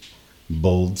earthy.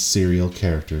 Bold cereal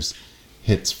characters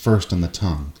hits first on the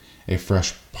tongue, a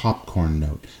fresh popcorn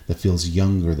note that feels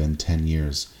younger than 10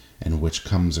 years and which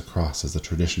comes across as the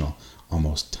traditional,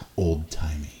 almost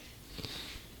old-timey.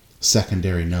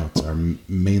 Secondary notes are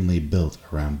mainly built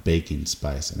around baking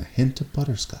spice and a hint of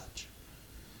butterscotch.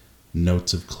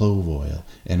 Notes of clove oil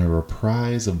and a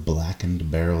reprise of blackened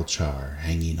barrel char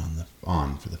hanging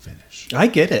on for the finish. I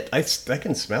get it. I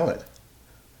can smell it.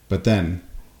 But then,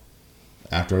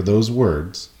 after those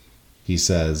words, he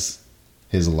says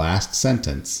his last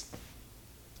sentence,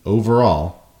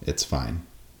 overall, it's fine.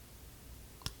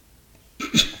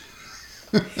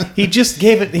 He just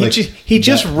gave it. He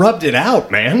just rubbed it out,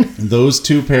 man. Those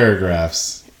 2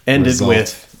 paragraphs Ended result,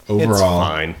 with, overall, "It's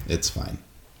fine." It's fine.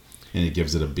 And he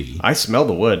gives it a B. I smell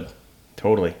the wood.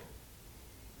 Totally.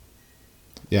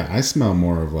 Yeah, I smell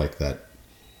more of like that.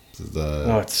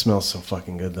 Oh, it smells so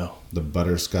fucking good, though. The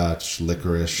butterscotch,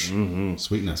 licorice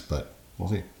sweetness, but we'll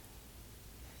see.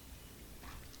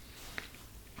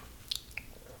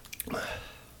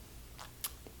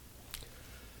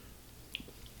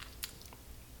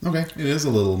 Okay, it is a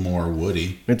little more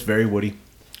woody It's very woody.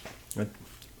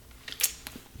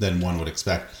 than one would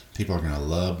expect. People are going to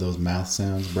love those mouth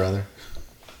sounds, brother.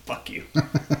 Fuck you.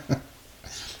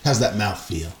 How's that mouth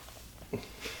feel?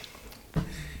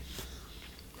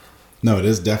 No, it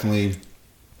is definitely...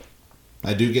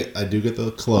 I do get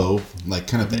the clove, like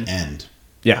kind of at the end.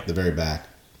 Yeah. The very back.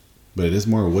 But it is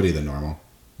more woody than normal.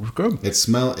 was good.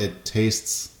 It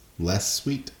tastes less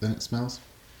sweet than it smells.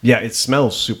 Yeah, it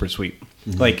smells super sweet.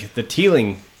 Mm-hmm. Like the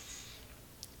Teeling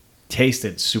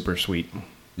tasted super sweet.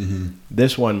 Mm-hmm.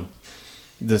 This one,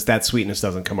 that sweetness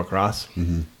doesn't come across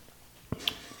in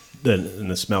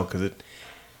the smell because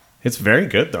it's very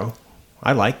good though.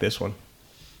 I like this one.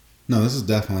 No, this is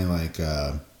definitely like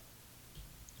I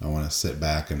want to sit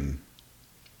back and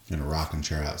in a rocking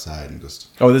chair outside and just.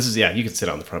 Oh, this is you can sit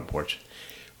on the front porch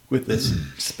with this.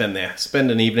 spend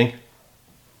an evening.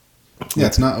 Yeah,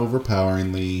 it's not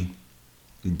overpoweringly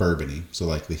bourbony, so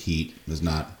like the heat is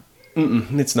not.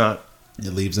 It's not.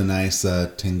 It leaves a nice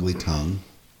tingly tongue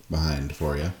behind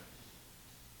for you.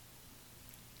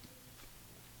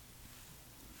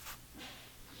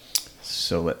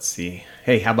 So let's see.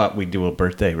 Hey, how about we do a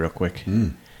birthday real quick?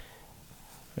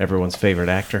 Everyone's favorite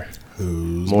actor.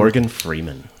 Who's Morgan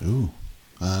Freeman. Ooh.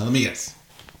 Let me guess.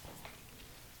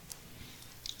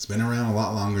 It's been around a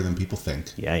lot longer than people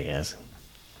think. Yeah, he has.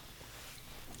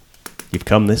 You've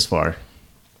come this far.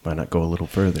 Why not go a little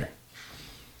further?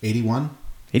 81?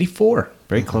 84.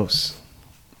 Very close.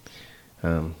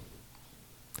 I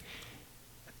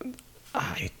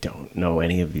don't know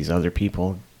any of these other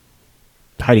people.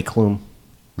 Heidi Klum.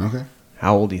 Okay.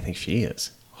 How old do you think she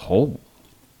is? Oh.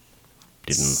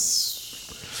 Didn't.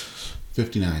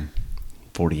 59.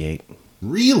 48.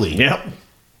 Really? Yep.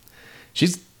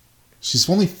 She's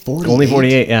only 48. Only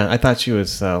 48, yeah. I thought she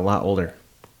was a lot older.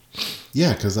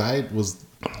 Yeah, because I was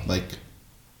like,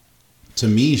 to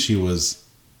me, she was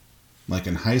like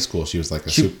in high school. She was like a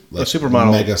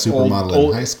supermodel, mega supermodel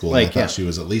in high school. Like, I thought she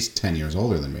was at least 10 years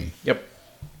older than me. Yep.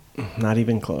 Not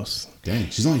even close. Dang,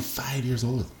 she's only 5 years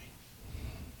older than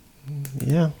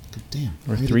me. Yeah. Good damn.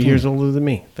 Or 3 years older than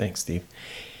me. Thanks, Steve.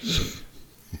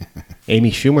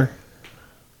 Amy Schumer,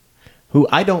 who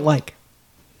I don't like.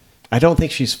 I don't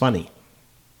think she's funny.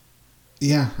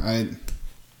 Yeah,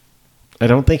 I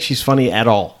don't think she's funny at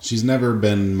all. She's never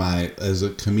been as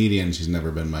a comedian, she's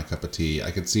never been my cup of tea.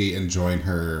 I could see enjoying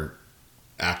her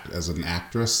act as an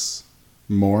actress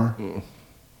more.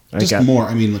 Because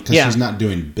she's not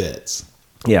doing bits.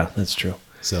 Yeah, that's true.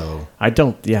 So I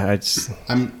don't,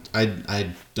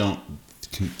 I don't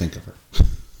think of her.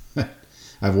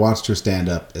 I've watched her stand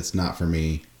up. It's not for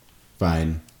me.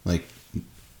 Fine. Like,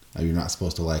 you're not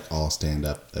supposed to like all stand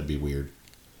up. That'd be weird.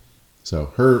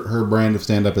 So her brand of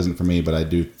stand up isn't for me, but I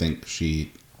do think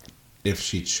if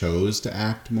she chose to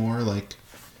act more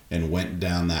and went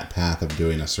down that path of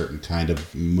doing a certain kind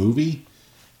of movie,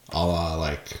 a la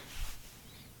like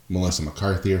Melissa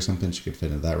McCarthy or something, she could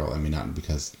fit into that role. I mean, not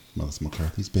because Melissa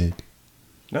McCarthy's big.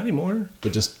 Not anymore.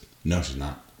 But no, she's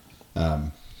not.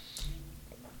 But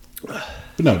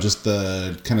no, just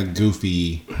the kind of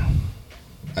goofy.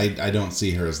 I don't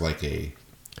see her as like a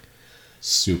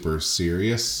super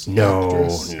serious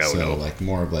actress. No. Like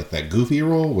more of like that goofy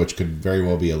role, which could very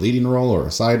well be a leading role or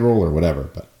a side role or whatever.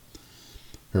 But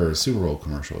her Super Bowl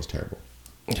commercial is terrible.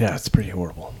 Yeah, it's pretty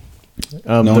horrible.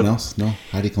 No one else? No?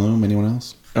 Heidi Klum? Anyone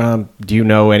else? Do you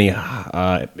know any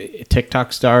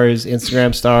TikTok stars,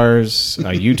 Instagram stars,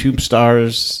 YouTube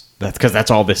stars? That's because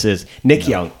that's all this is. Nick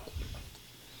Young.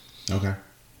 Okay.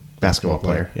 Basketball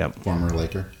player. Yep. Former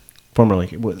Laker.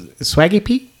 Swaggy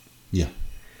P? Yeah.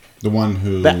 The one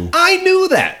who... I knew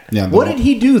that. Yeah, what did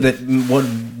he do?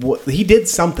 What he did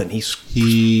something.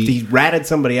 He ratted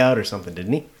somebody out or something,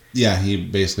 didn't he? Yeah, he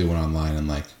basically went online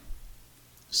and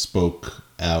spoke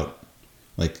out,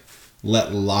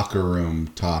 let locker room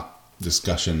talk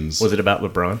discussions. Was it about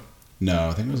LeBron? No,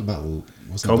 I think it was about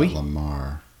Kobe? About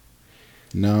Lamar.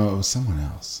 No, it was someone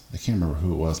else. I can't remember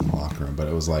who it was in the locker room, but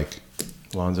it was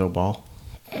Lonzo Ball.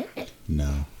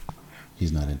 No,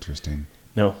 he's not interesting.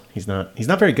 No, he's not. He's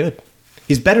not very good.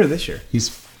 He's better this year. He's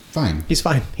fine. He's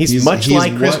fine. He's much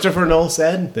like Christopher Noel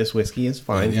said, this whiskey is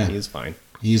fine. Yeah. He is fine.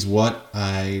 He's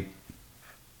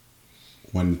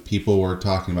when people were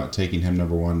talking about taking him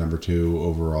number 1, number 2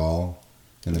 overall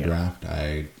in the draft,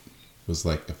 I was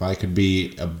like, if I could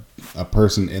be a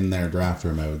person in their draft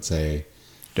room, I would say,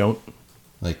 don't.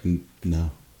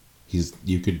 No. He's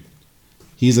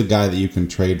a guy that you can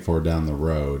trade for down the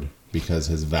road because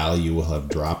his value will have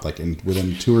dropped.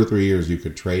 Within 2 or 3 years, you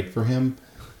could trade for him.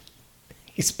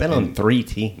 He's been on 3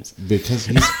 teams because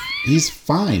he's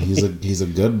fine. He's a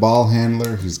good ball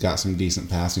handler. He's got some decent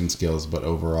passing skills, but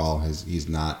overall, he's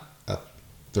not a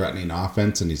threatening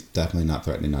offense, and he's definitely not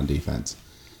threatening on defense.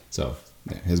 So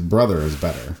his brother is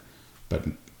better, but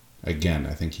again,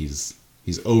 I think he's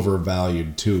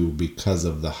overvalued too because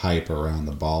of the hype around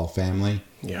the Ball family.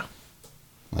 Yeah.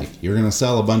 You're going to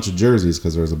sell a bunch of jerseys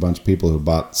because there's a bunch of people who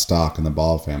bought stock in the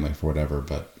Ball family for whatever,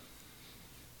 but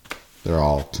they're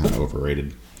all kind of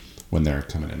overrated. when they're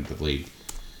coming into the league.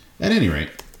 At any rate.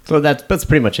 So that's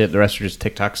pretty much it. The rest are just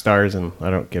TikTok stars, and I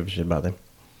don't give a shit about them.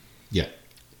 Yeah.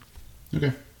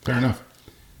 Okay, fair enough.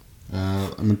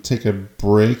 I'm going to take a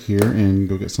break here and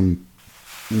go get some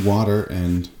water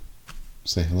and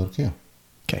say hello to Kale.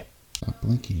 Okay. Stop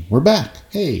blinking. We're back.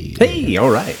 Hey. Hey,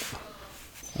 all right.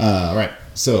 All right.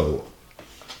 So,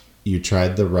 you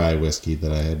tried the rye whiskey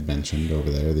that I had mentioned over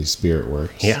there, the Spirit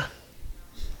Works. Yeah.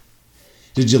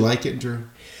 Did you like it, Drew?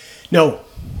 No,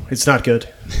 it's not good.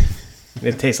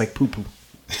 It tastes like poo-poo.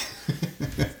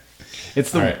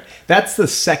 That's the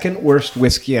second worst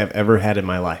whiskey I've ever had in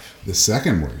my life. The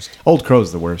second worst? Old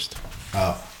Crow's the worst.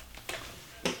 Oh.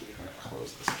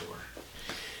 Close this door.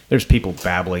 There's people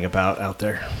babbling about out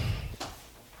there.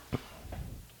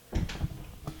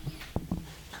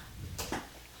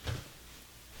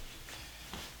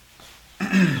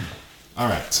 All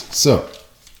right, so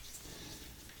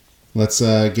let's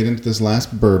get into this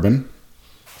last bourbon.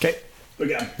 Okay, we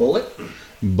got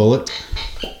Bulleit.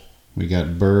 We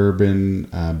got bourbon,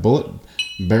 Bulleit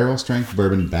barrel strength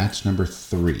bourbon batch number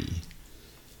 3.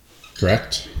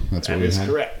 Correct? That's what we had? That is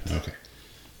correct. Okay.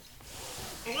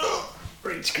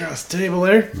 Reach across the table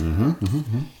there.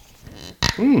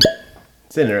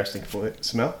 It's an interesting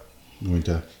smell. I'm going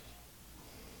to...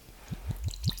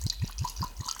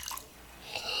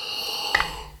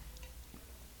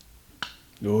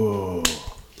 Ooh.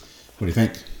 What do you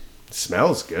think? It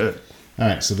smells good. All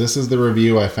right, so this is the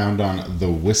review I found on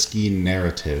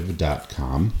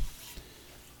thewhiskeynarrative.com.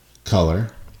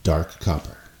 Color, dark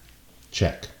copper.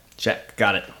 Check. Check.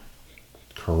 Got it.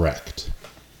 Correct.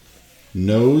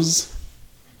 Nose,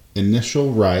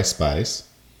 initial rye spice,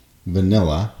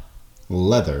 vanilla,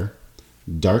 leather,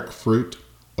 dark fruit,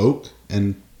 oak,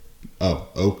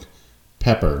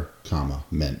 pepper,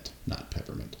 mint, not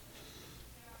peppermint.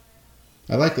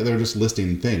 I like that they're just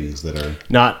listing things that are...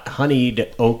 Not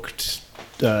honeyed, oaked,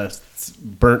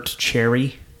 burnt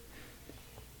cherry.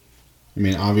 I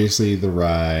mean, obviously the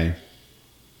rye...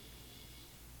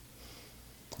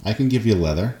 I can give you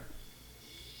leather.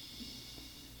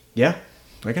 Yeah,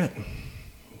 I got it.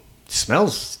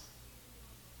 Smells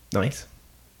nice.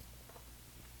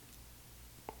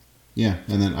 Yeah,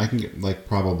 and then I can get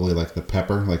probably the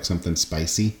pepper, something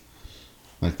spicy.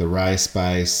 Like the rye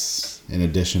spice in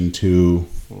addition to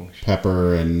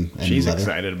pepper and She's leather.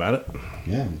 excited about it.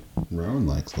 Yeah, Rowan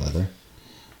likes leather.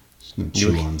 She's going to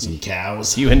chew on some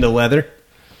cows. You into leather?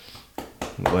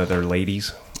 Leather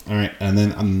ladies. All right, and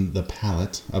then on the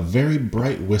palate, a very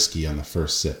bright whiskey on the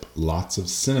first sip. Lots of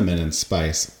cinnamon and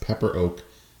spice, pepper, oak,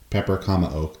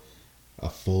 a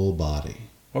full body.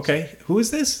 Okay, who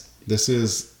is this? This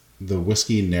is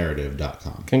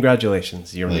thewhiskeynarrative.com.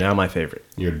 Congratulations, you're now my favorite.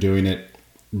 You're doing it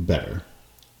better.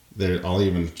 I'll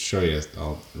even show you,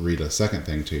 I'll read a second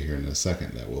thing to you here in a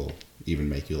second that will even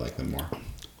make you like them more.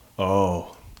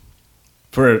 Oh.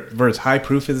 For as high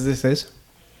proof as this is,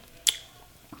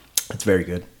 it's very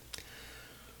good.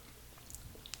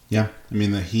 Yeah, I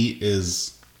mean, the heat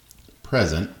is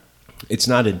present. It's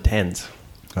not intense.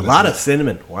 A lot of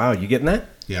cinnamon. Wow, you getting that?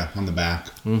 Yeah, on the back.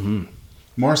 Mm-hmm.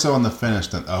 More so on the finish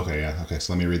than... Okay,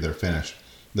 so let me read their finish.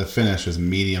 The finish is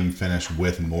medium finish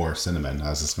with more cinnamon. I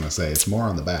was just going to say, it's more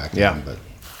on the back. Yeah. But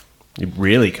it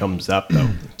really comes up,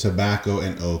 though. Tobacco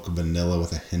and oak, vanilla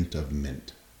with a hint of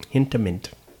mint. Hint of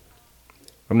mint.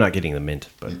 I'm not getting the mint,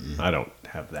 but I don't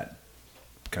have that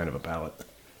kind of a palate.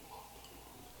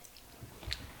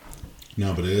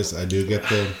 No, but it is... I do get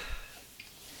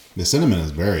the cinnamon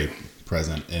is very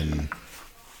present in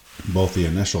both the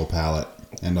initial palate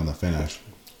and on the finish.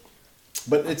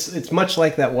 But it's much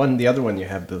like that one, the other one you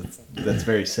have that's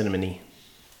very cinnamony.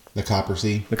 The Copper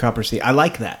Sea? The Copper Sea. I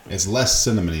like that. It's less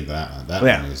cinnamony than that one.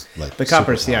 That one is the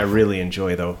Copper Sea I really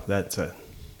enjoy, though. That's a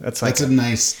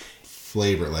nice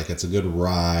flavor. It's a good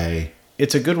rye.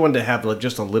 It's a good one to have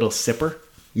just a little sipper.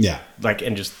 Yeah.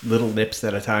 And just little nips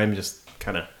at a time, just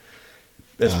kind of...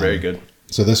 That's very good.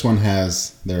 So this one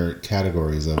has their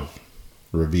categories of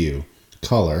review.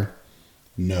 Color,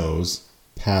 nose,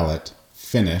 palate,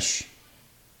 finish,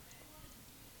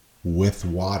 with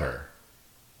water.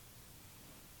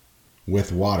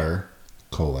 With water,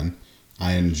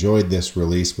 I enjoyed this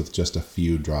release with just a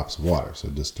few drops of water. So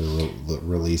just to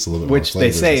release a little bit more Which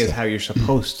they say is how you're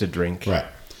supposed to drink. Right.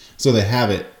 So they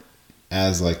have it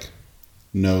as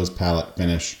nose, palate,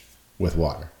 finish with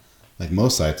water.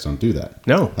 Most sites don't do that.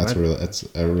 No. That's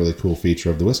a really cool feature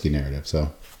of the whiskey narrative.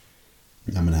 So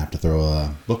I'm going to have to throw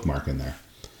a bookmark in there.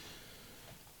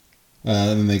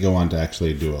 And then they go on to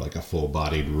actually do a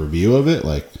full-bodied review of it,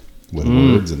 with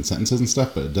words and sentences and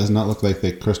stuff, but it does not look like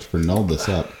they Christopher Nolled this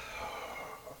up.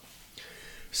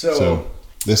 So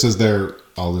This is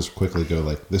I'll just quickly go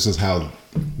this is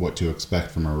what to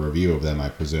expect from a review of them, I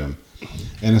presume.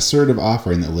 An assertive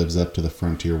offering that lives up to the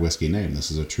Frontier whiskey name. This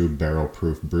is a true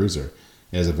barrel-proof bruiser.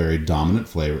 It has very dominant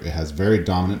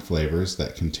flavors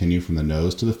that continue from the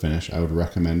nose to the finish. I would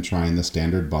recommend trying the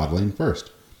standard bottling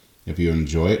first. If you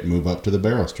enjoy it, move up to the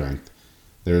barrel strength.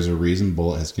 There's a reason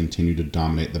Bulleit has continued to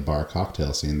dominate the bar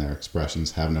cocktail scene. Their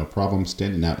expressions have no problem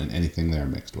standing out in anything they're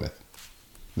mixed with.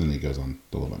 And then he goes on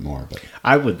a little bit more. But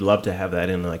I would love to have that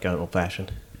in like an old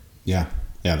fashioned. Yeah,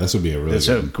 this would be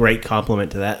a great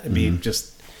compliment to that. It'd be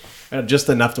just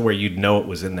enough to where you'd know it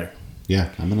was in there. Yeah,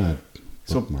 I'm gonna.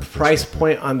 So price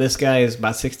point on this guy is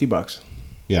about $60.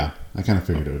 Yeah, I kind of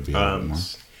figured it would be a little bit more.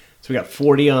 So we got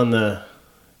 40 on the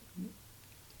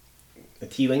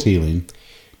Teeling.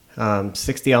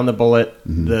 60 on the Bulleit.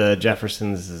 Mm-hmm. The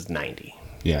Jefferson's is 90.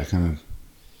 Yeah, kind of.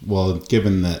 Well,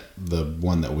 given that the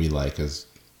one that we like is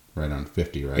right on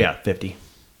 50, right? Yeah, 50.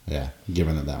 Yeah,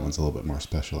 given that one's a little bit more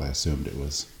special, I assumed it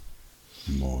was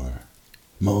more.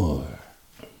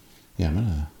 Yeah, I'm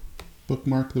gonna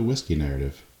bookmark the whiskey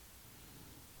narrative.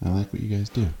 I like what you guys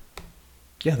do.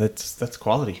 Yeah, that's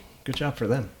quality. Good job for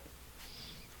them.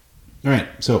 All right,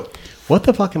 so what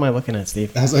the fuck am I looking at,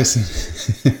 Steve? As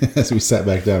we sat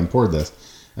back down and poured this,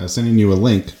 I was sending you a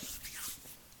link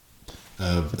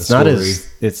of it's not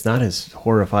as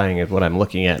horrifying as what I'm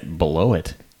looking at below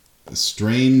it. A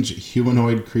strange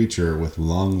humanoid creature with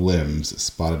long limbs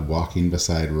spotted walking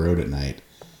beside road at night.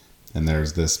 And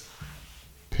there's this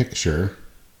picture,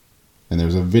 and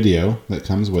there's a video that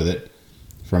comes with it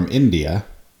from India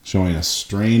showing a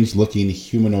strange-looking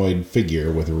humanoid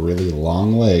figure with really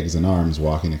long legs and arms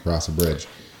walking across a bridge.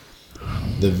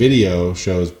 The video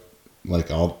shows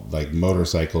like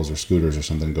motorcycles or scooters or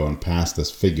something going past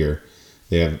this figure.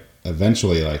 They have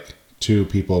eventually two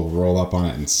people roll up on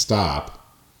it and stop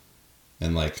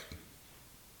and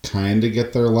kind of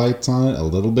get their lights on it a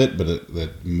little bit, but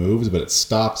it moves, but it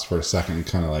stops for a second,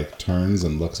 kind of turns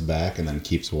and looks back and then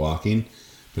keeps walking.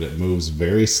 But it moves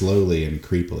very slowly and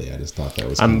creepily. I just thought that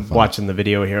was kind of fun. Watching the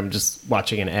video here. I'm just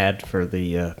watching an ad for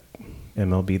the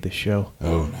MLB The Show.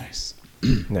 Oh, nice.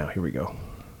 Now, here we go.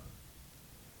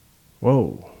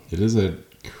 Whoa. It is a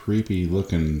creepy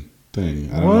looking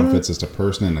thing. I don't know if it's just a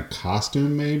person in a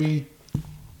costume, maybe.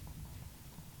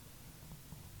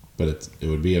 But it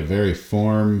would be a very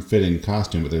form-fitting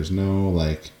costume, but there's no,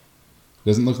 it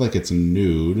doesn't look like it's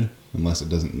nude, unless it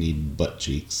doesn't need butt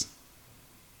cheeks.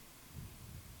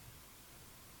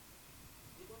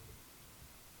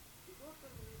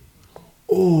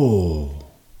 Oh,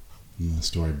 and the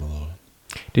story below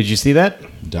it. Did you see that?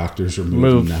 Doctors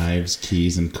remove knives,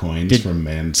 keys, and coins from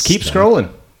man's Keep stomach.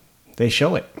 scrolling. They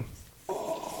show it.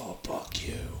 Oh, fuck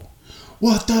you.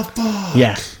 What the fuck?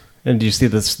 Yeah. And do you see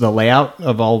the layout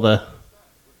of all the...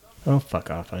 Oh, fuck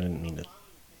off. I didn't mean to...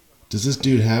 Does this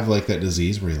dude have that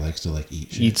disease where he likes to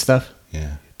eat shit? Eat stuff?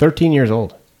 Yeah. 13 years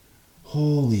old.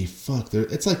 Holy fuck.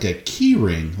 It's like a key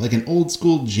ring. Like an old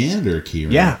school janitor key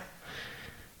ring. Yeah.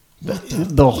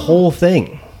 The whole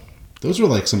thing. Those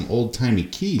were some old timey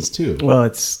keys too.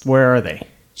 Well, where are they?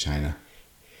 China.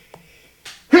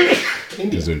 India.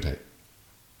 Gesundheit.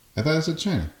 I thought I said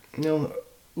China. No,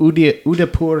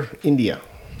 Udaipur, India.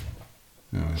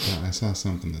 No, I saw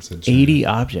something that said China. 80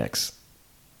 objects.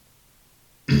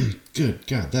 Good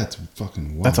God, that's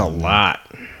fucking wild. That's a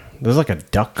lot. There's a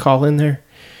duck call in there.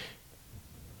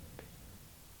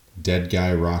 Dead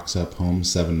guy rocks up home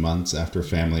 7 months after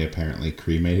family apparently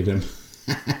cremated him.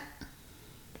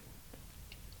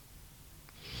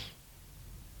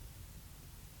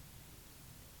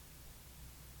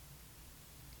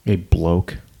 A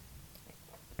bloke.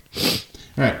 All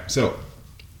right, so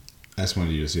I just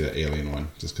wanted you to see that alien one,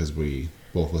 just because we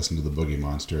both listen to the Boogie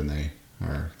Monster and they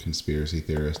are conspiracy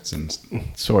theorists and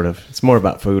sort of. It's more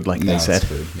about food, like they said.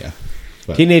 It's food, yeah.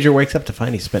 But teenager wakes up to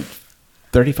find he spent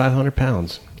 3,500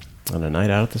 pounds on a night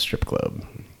out at the strip club.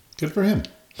 Good for him.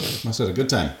 Must have had a good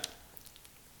time.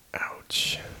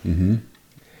 Ouch. Mm-hmm.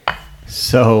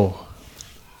 So,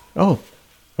 I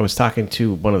was talking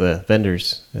to one of the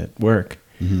vendors at work,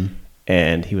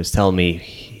 and he was telling me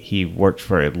he worked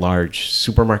for a large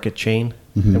supermarket chain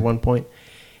at one point,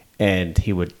 and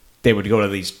they would go to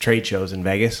these trade shows in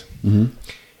Vegas,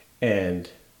 and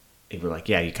they were like,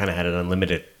 yeah, you kind of had an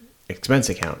unlimited expense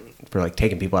account for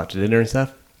taking people out to dinner and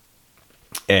stuff.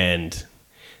 And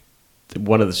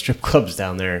one of the strip clubs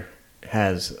down there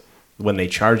has, when they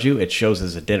charge you, it shows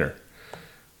as a dinner.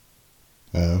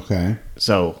 Okay.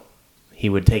 So he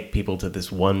would take people to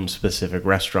this one specific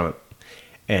restaurant,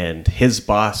 and his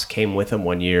boss came with him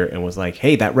one year and was like,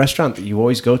 hey, that restaurant that you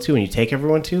always go to and you take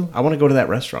everyone to, I want to go to that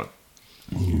restaurant.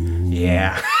 Ooh.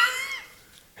 Yeah.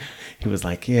 He was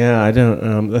like, yeah, I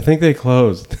don't, I think they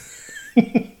closed.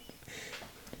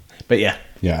 But yeah.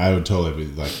 Yeah, I would totally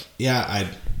be like, yeah,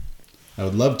 I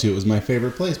would love to. It was my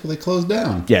favorite place, but they closed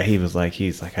down. Yeah, he's like,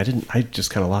 I just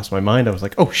kind of lost my mind. I was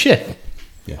like, oh shit.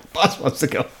 Yeah. Boss wants to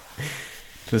go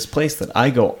to this place that I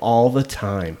go all the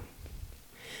time.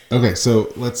 Okay,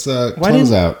 so let's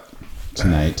close out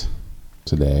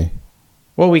today.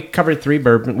 Well, we covered 3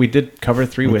 bourbon. We did cover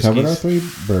 3 whiskeys. We covered our 3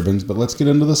 bourbons, but let's get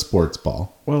into the sports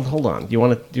ball. Well, hold on. Do you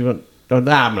want to? Oh,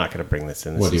 nah, I'm not going to bring this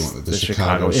in. What do you want? The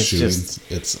Chicago shootings?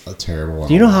 It's a terrible one.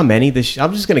 Do you know how many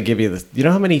I'm just going to give you this. Do you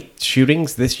know how many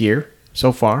shootings this year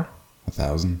so far?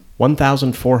 1,000.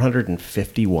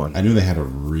 1,451. I knew they had a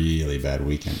really bad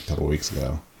weekend a couple weeks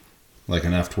ago. Like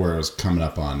enough to where it was coming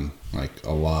up on like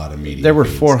a lot of media. There were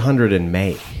feeds. 400 in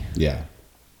May. Yeah.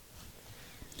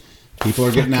 People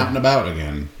are getting out and about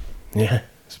again. Yeah,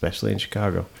 especially in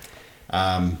Chicago.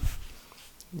 And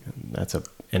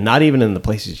not even in the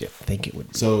places you think it would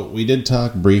be. So we did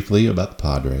talk briefly about the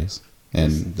Padres,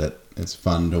 and that it's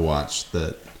fun to watch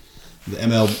the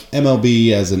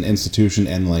MLB as an institution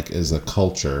and like as a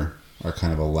culture are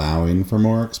kind of allowing for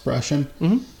more expression,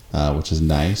 which is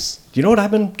nice. Do you know what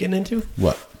I've been getting into?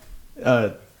 What?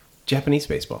 Japanese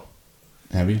baseball.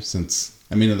 Have you?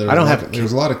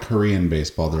 There's a lot of Korean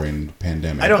baseball during the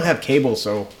pandemic. I don't have cable,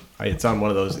 so it's on one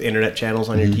of those internet channels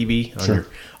on your TV.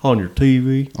 On your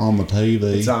TV. On the TV.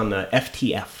 It's on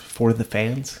FTF, For the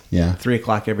Fans. Yeah. 3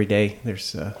 o'clock every day.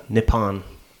 There's Nippon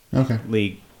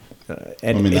League.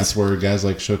 That's where guys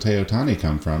like Shohei Ohtani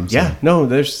come from. So. Yeah. No,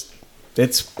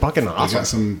 it's fucking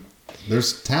awesome.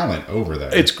 There's talent over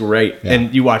there. It's great. Yeah.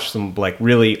 And you watch some like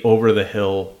really over the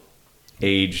hill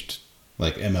aged.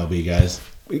 Like MLB guys.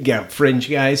 Yeah, fringe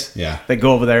guys. Yeah. They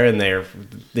go over there and they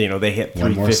hit 350.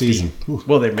 One more season. Whew.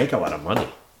 Well, they make a lot of money.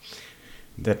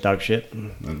 That dog shit.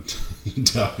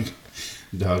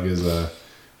 Dog is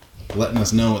letting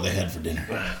us know what they had for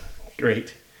dinner.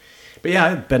 Great. But yeah,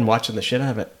 I've been watching the shit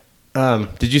out of it.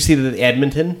 Did you see the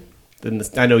Edmonton?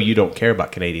 I know you don't care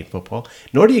about Canadian football,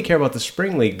 nor do you care about the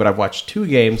Spring League, but I've watched 2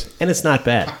 games, and it's not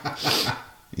bad.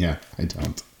 Yeah, I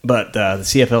don't. But the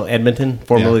CFL Edmonton,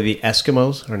 formerly the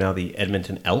Eskimos, are now the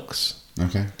Edmonton Elks.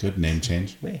 Okay, good name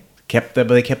change. They kept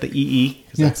the EE,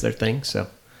 because that's their thing, so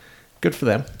good for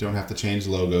them. Don't have to change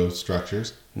logo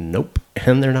structures. Nope,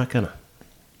 and they're not gonna.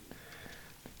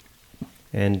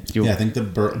 And I think the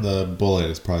Bulleit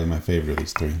is probably my favorite of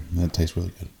these 3. That tastes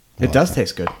really good. It does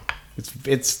taste good.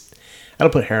 It's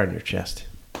that'll put hair on your chest.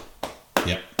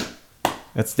 Yep.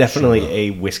 That's definitely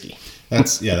a whiskey.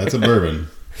 That's a bourbon.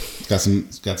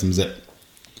 It's got some zip.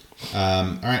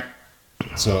 All right.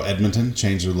 So Edmonton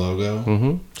changed their logo.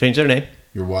 Mm-hmm. Changed their name.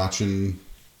 You're watching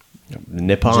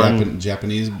Nippon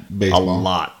Japanese baseball. A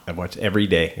lot. I watch every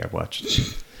day. I've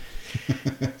watched.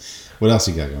 What else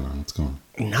you got going on? What's going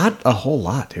on? Not a whole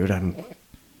lot, dude.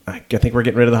 I think we're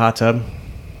getting rid of the hot tub.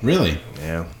 Really?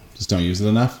 Yeah. Just don't use it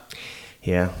enough?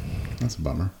 Yeah. That's a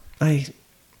bummer. And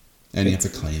you have to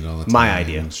clean it all the time. My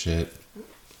idea. And shit.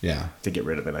 Yeah. To get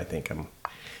rid of it, I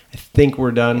think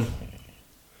we're done.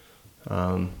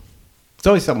 It's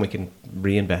always something we can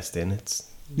reinvest in. It's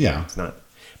not.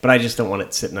 But I just don't want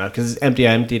it sitting out because it's empty.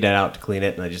 I emptied it out to clean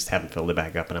it, and I just haven't filled it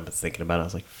back up. And I've been thinking about it. I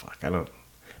was like, "Fuck, I'm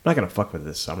not gonna fuck with it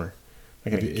this summer."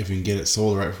 If you can get it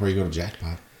sold right before you go to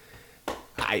jackpot,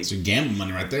 it's your gambling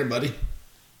money right there, buddy.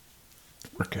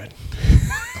 We're good.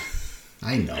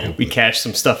 I know. We cashed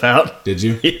some stuff out. Did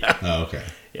you? Yeah. Oh, okay.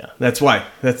 Yeah, that's why.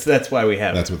 That's why we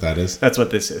have. That's what that is. That's what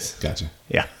this is. Gotcha.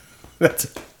 Yeah,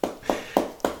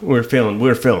 we're feeling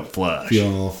flush.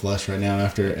 Feeling a little flush right now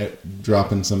after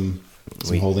dropping some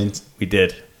holdings. We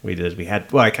did. We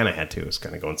had. Well, I kind of had to. It was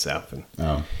kind of going south, and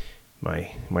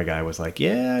my guy was like,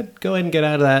 "Yeah, go ahead and get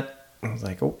out of that." I was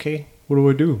like, "Okay, what do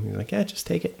I do?" He's like, "Yeah, just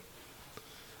take it."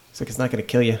 He's like, "It's not going to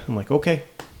kill you." I'm like, "Okay,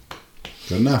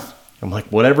 good enough." I'm like,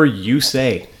 "Whatever you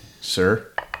say, sir."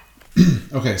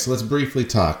 Okay, so let's briefly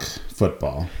talk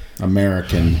football.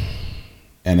 American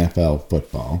NFL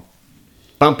football.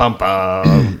 Bum, bum,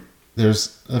 bum.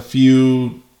 There's a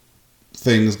few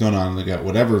things going on. They got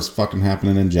whatever's fucking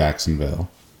happening in Jacksonville.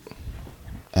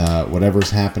 Whatever's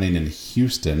happening in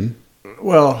Houston.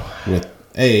 Well,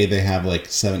 they have like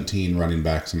 17 running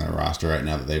backs in their roster right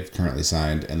now that they've currently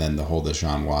signed, and then the whole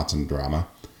Deshaun Watson drama.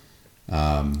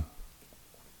 And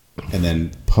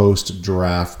then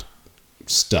post-draft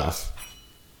stuff.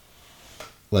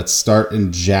 Let's start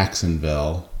in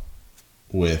Jacksonville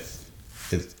with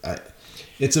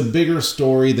it's a bigger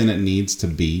story than it needs to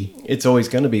be. It's always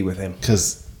going to be with him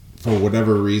because for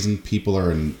whatever reason people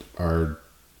are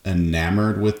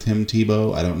enamored with Tim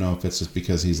Tebow. I don't know if it's just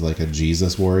because he's like a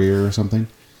Jesus warrior or something,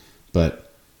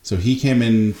 but So he came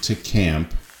into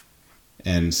camp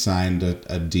and signed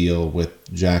a deal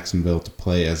with Jacksonville to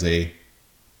play as a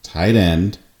tight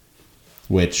end,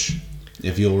 which,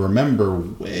 if you'll remember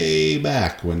way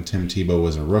back when Tim Tebow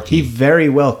was a rookie... He very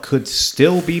well could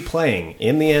still be playing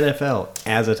in the NFL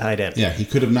as a tight end. Yeah, he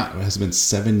could have not... It has been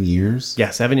 7 years?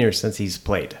 Yeah, 7 years since he's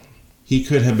played. He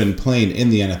could have been playing in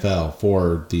the NFL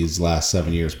for these last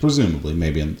 7 years, presumably,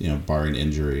 maybe, barring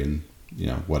injury and,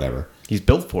 whatever. He's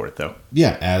built for it, though.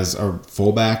 Yeah, as a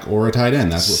fullback or a tight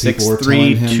end. That's what people were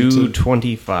telling him. 6'3",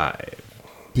 225.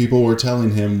 People were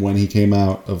telling him when he came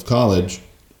out of college,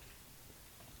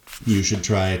 you should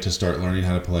try to start learning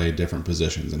how to play different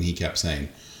positions. And he kept saying,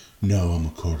 no, I'm a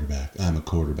quarterback. I'm a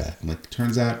quarterback. I'm like,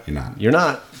 turns out you're not. You're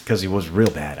not, because he was real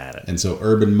bad at it. And so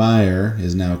Urban Meyer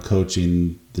is now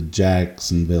coaching the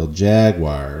Jacksonville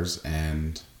Jaguars,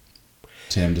 and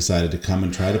Tim decided to come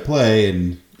and try to play,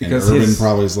 and Urban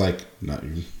probably is like, no,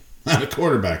 you're not a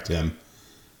quarterback, Tim.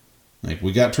 Like,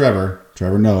 we got Trevor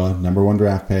Noah, number 1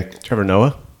 draft pick. Trevor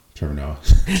Noah? Trevor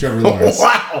Lawrence.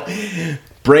 Wow.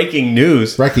 Breaking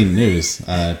news.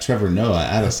 Trevor Noah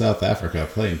out of South Africa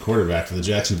playing quarterback for the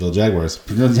Jacksonville Jaguars.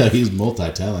 Turns out he's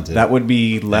multi-talented. That would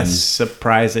be less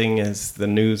surprising as the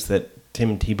news that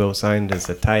Tim Tebow signed as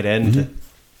a tight end. Mm-hmm.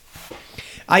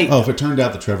 If it turned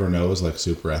out that Trevor Noah was like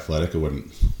super athletic, it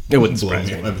wouldn't surprise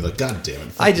me. I'd be like, God damn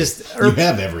it. You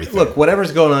have everything. Look,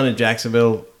 whatever's going on in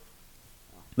Jacksonville,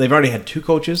 they've already had 2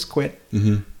 coaches quit.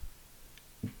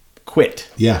 Mm-hmm.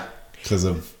 Quit. Yeah, because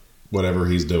of whatever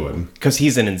he's doing. Because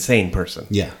he's an insane person.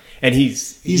 Yeah. And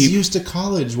he's used to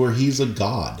college where he's a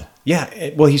god. Yeah,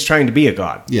 well, he's trying to be a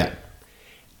god. Yeah.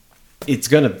 It's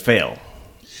going to fail.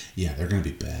 Yeah, they're going to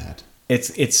be bad.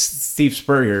 It's Steve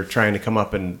Spurrier trying to come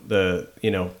up in the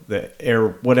air.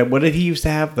 What did he used to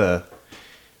have? The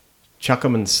chuck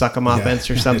 'em and suck 'em offense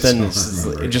or something.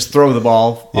 Just throw the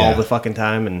ball all the fucking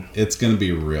time, and it's going to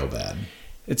be real bad.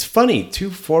 It's funny.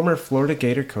 2 former Florida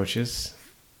Gator coaches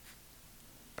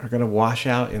are going to wash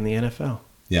out in the NFL.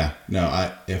 Yeah,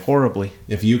 no, horribly.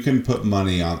 If you can put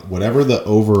money on whatever the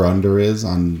over/under is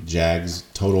on Jags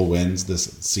total wins this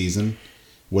season,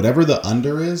 whatever the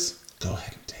under is, go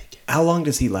ahead and take it. How long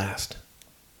does he last?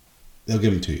 They'll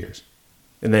give him 2 years,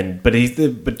 and then but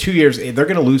 2 years they're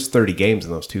going to lose 30 games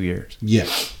in those 2 years. Yeah,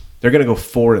 they're going to go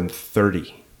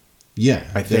 4-30. Yeah,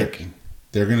 I think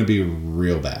they're going to be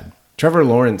real bad. Trevor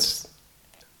Lawrence,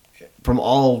 from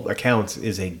all accounts,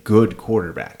 is a good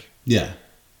quarterback. Yeah.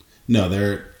 No,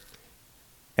 they're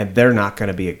not going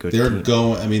to be a good team.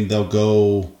 They'll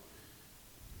go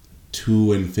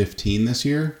 2-15 this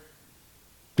year.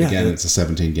 Yeah, again, it's a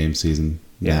 17-game season.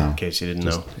 Yeah, now. in case you didn't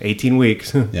know, 18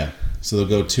 weeks. Yeah, so they'll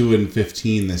go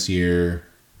 2-15 this year.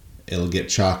 It'll get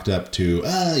chalked up to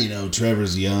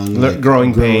Trevor's young,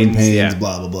 growing pains, yeah.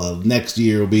 Blah blah blah. Next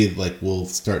year will be like we'll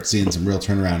start seeing some real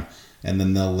turnaround. And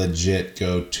then they'll legit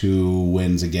go 2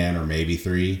 wins again, or maybe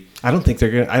 3. I don't think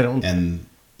they're gonna. And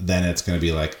then it's gonna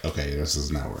be like, okay, this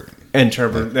is not working. And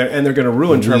they're gonna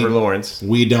ruin Trevor Lawrence.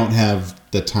 We don't have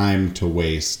the time to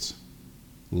waste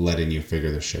letting you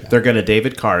figure this shit out. They're gonna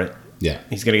David Carr it. Yeah,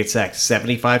 he's gonna get sacked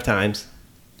 75 times.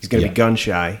 He's gonna be gun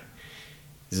shy.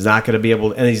 He's not gonna be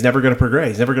able, and he's never gonna progress.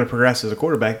 He's never gonna progress as a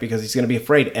quarterback because he's gonna be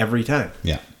afraid every time.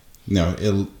 Yeah, no,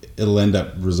 it'll end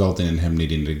up resulting in him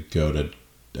needing to go to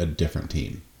a different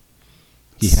team.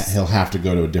 He'll have to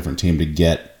go to a different team to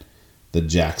get the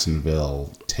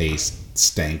Jacksonville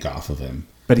stank off of him.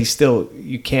 But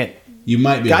you can't. You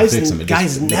might be able to fix him.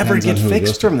 Guys never get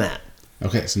fixed from that.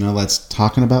 Okay, so now let's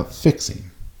talking about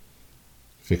fixing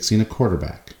a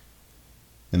quarterback,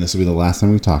 and this will be the last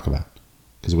time we talk about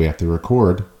because we have to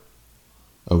record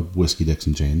a Whiskey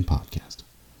Dixon Jane podcast.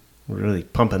 We're really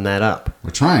pumping that up.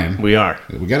 We're trying. We are.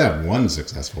 We got to have one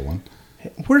successful one.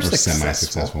 We're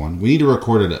semi-successful one. We need to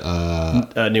record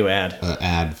a new ad. An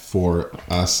ad for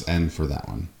us and for that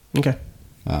one. Okay.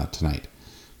 Tonight.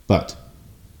 But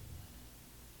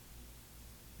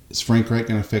is Frank Reich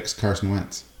going to fix Carson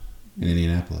Wentz in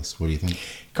Indianapolis? What do you think?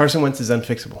 Carson Wentz is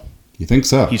unfixable. You think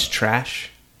so? He's trash.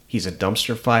 He's a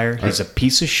dumpster fire. He's a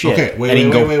piece of shit. Okay, and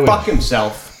he can go fuck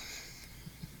himself.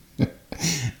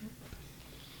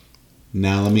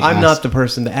 Now let me. I'm not the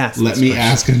person to ask. Let me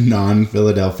ask a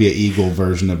non-Philadelphia Eagle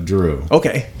version of Drew.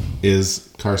 Okay. Is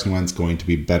Carson Wentz going to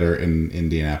be better in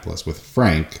Indianapolis with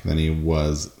Frank than he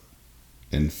was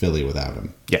in Philly without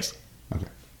him? Yes. Okay.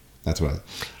 That's what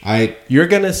You're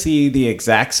going to see the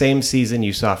exact same season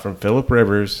you saw from Phillip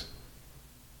Rivers,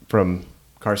 from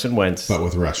Carson Wentz. But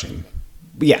with rushing.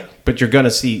 Yeah, but you're going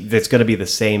to see that's going to be the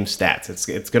same stats.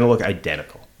 It's going to look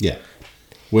identical. Yeah.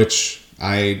 Which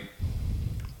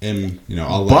am,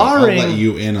 I'll Barring- let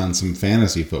you in on some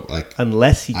fantasy football. Like,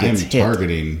 Unless he I am gets hit.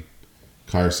 targeting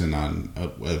Carson on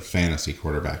a fantasy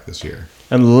quarterback this year.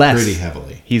 Unless pretty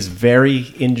heavily. He's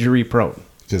very injury prone.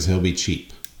 Because he'll be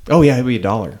cheap. Oh, yeah, he'll be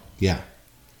 $1. Yeah.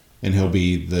 And he'll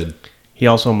be He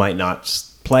also might not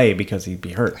play because he'd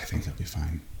be hurt. I think he'll be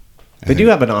fine. They do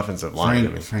have an offensive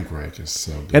line. Frank Reich is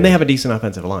so good. And they have a decent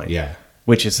offensive line. Yeah.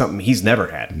 Which is something he's never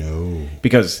had. No.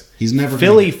 Because he's never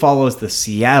Philly follows the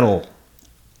Seattle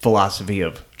philosophy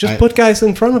of just put guys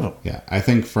in front of him. Yeah. I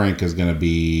think Frank is going to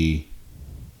be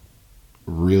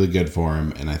really good for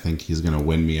him, and I think he's going to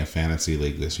win me a fantasy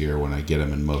league this year when I get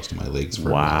him in most of my leagues.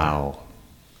 Wow.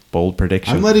 Bold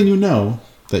prediction. I'm letting you know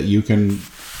that you can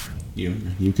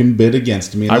bid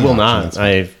against me. I will not.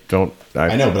 I don't.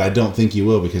 I know, but I don't think you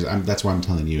will because that's why I'm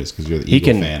telling you is because you're the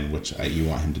Eagle fan, which you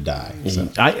want him to die. So.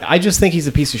 I just think he's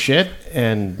a piece of shit,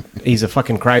 and he's a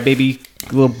fucking crybaby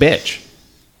little bitch.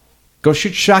 Go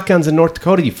shoot shotguns in North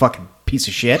Dakota, you fucking piece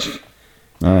of shit.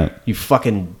 All right. You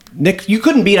fucking Nick. You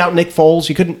couldn't beat out Nick Foles.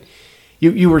 You couldn't.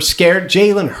 You were scared.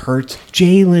 Jalen Hurts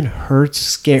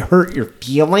hurt your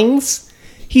feelings.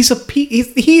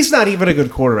 He's not even a good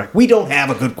quarterback. We don't have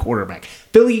a good quarterback.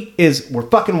 Philly we're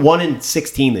fucking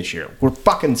 1-16 this year. We're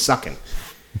fucking sucking.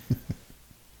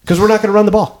 Because we're not going to run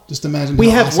the ball. Just imagine.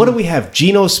 What do we have?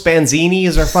 Gino Spanzini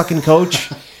is our fucking coach.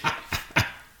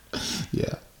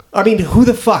 Yeah. I mean, who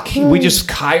the fuck? We just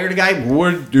hired a guy.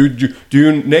 Do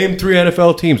you name 3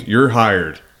 NFL teams? You're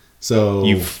hired. So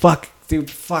you fuck, dude.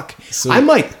 Fuck. So I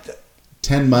might.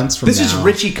 10 months from this now. This is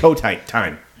Richie Kotite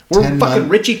time. We're fucking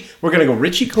Richie. We're gonna go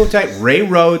Richie Kotite, Ray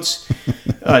Rhodes,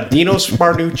 Dino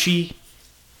Sparnucci.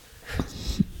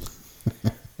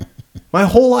 My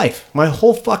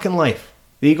whole fucking life,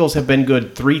 the Eagles have been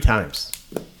good 3 times.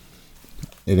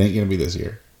 It ain't gonna be this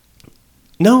year.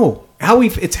 No,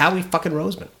 it's Howie fucking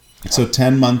Roseman. So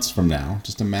 10 months from now,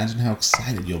 just imagine how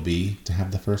excited you'll be to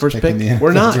have the first pick in the NFL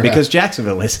We're not draft. because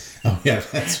Jacksonville is. Oh yeah,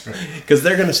 that's right. Because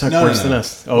they're going to suck worse than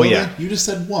us. Oh yeah, you just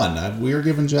said 1. We were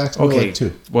giving Jacksonville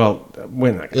 2. Well,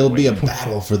 we're not. It'll be a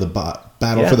battle for the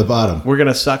for the bottom. We're going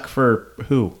to suck for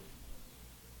who?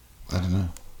 I don't know.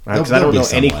 I don't know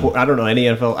any. I don't know any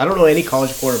NFL. I don't know any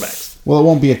college quarterbacks. Well, it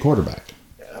won't be a quarterback.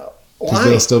 Why?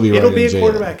 They'll still be. It'll be a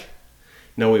quarterback.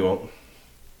 No, we won't.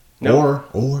 No.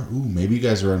 Or maybe you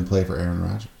guys are in play for Aaron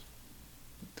Rodgers.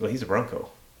 Well, he's a Bronco.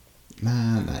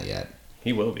 Nah, not yet.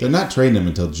 He will be. They're not trading him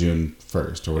until June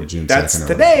 1st or June 2nd. That's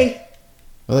today.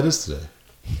 Oh, that is today.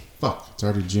 Fuck, it's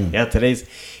already June. Yeah,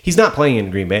 he's not playing in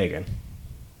Green Bay again.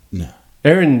 No.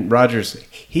 Aaron Rodgers.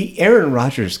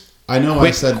 I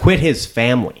know. Quit his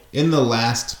family.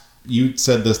 You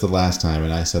said this the last time,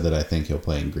 and I said that I think he'll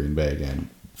play in Green Bay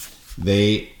again.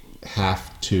 They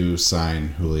have to sign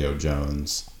Julio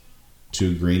Jones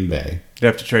to Green Bay. They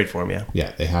have to trade for him, yeah.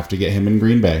 Yeah, they have to get him in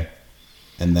Green Bay,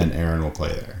 and then Aaron will play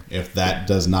there. If that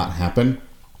does not happen,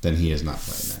 then he is not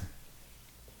playing there.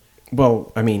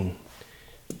 Well, I mean,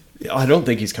 I don't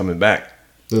think he's coming back.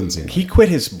 Doesn't seem like he quit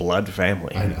his blood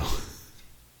family. I know.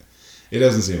 It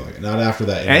doesn't seem like it. Not after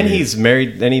that interview. And he's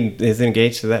married, and he is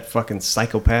engaged to that fucking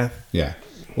psychopath. Yeah.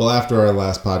 Well, after our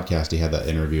last podcast, he had that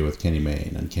interview with Kenny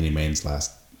Mayne on Kenny Mayne's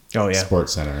last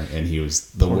Sports Center, and he was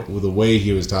the way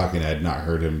he was talking. I had not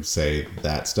heard him say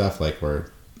that stuff. Like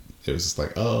where it was just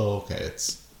like, oh, okay,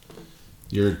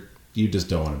 you just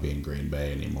don't want to be in Green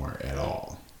Bay anymore at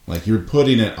all. Like you're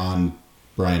putting it on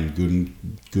Brian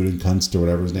Gutekunst or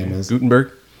whatever his name is,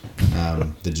 Gutenberg,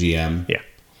 the GM. Yeah,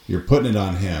 you're putting it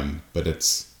on him, but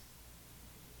it's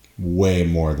way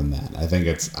more than that. I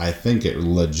think it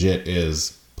legit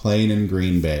is playing in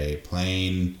Green Bay,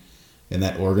 playing in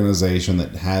that organization that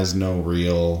has no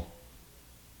real,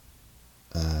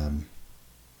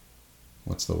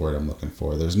 what's the word I'm looking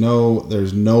for? There's no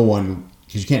one,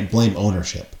 because you can't blame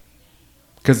ownership.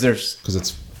 Because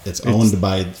it's owned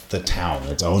by the town.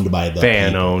 It's owned by the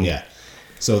fan people. owned. Yeah.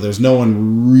 So there's no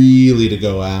one really to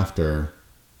go after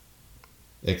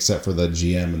except for the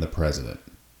GM and the president.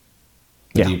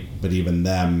 But even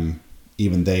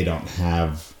they don't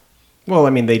have. Well,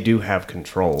 I mean, they do have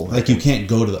control. Like you can't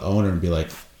go to the owner and be like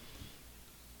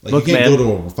look, you can't man, go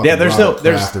to a fucking Robert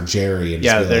Kraft or Jerry and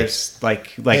just be there's like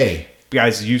hey,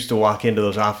 guys used to walk into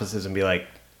those offices and be like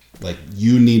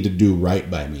you need to do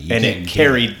right by me. They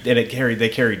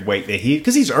carried weight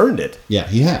because he's earned it. Yeah,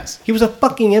 he has. He was a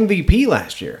fucking MVP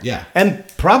last year. Yeah, and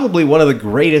probably one of the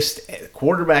greatest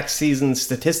quarterback seasons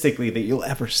statistically that you'll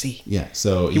ever see. Yeah,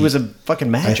 so he was a fucking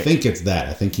magic. I think it's that.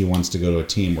 I think he wants to go to a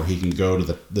team where he can go to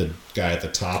the guy at the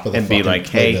top of the and be like,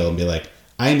 hey, and be like,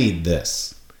 I need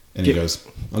this, and he goes,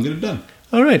 I'll get it done.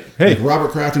 All right, hey, like Robert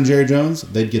Kraft and Jerry Jones,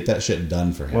 they'd get that shit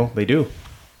done for him. Well, they do.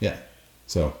 Yeah,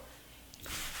 so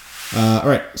All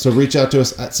right. So reach out to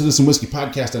us at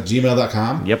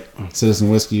citizenwhiskeypodcast@gmail.com. Yep. Citizen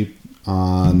Whiskey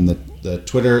on the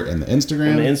Twitter and the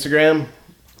Instagram. On the Instagram.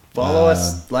 Follow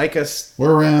us, like us.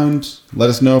 We're around. Let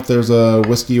us know if there's a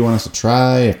whiskey you want us to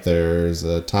try, if there's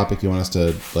a topic you want us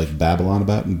to like babble on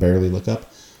about and barely look up.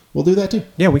 We'll do that too.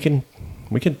 Yeah,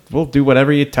 we'll do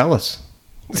whatever you tell us.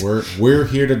 We're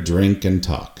here to drink and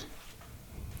talk.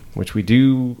 Which we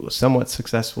do somewhat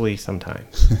successfully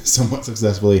sometimes. Somewhat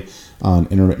successfully on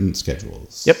intermittent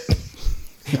schedules. Yep.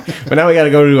 But now we got to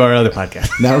go to our other podcast.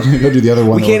 Now we're going to go do the other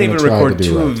one. We can't even record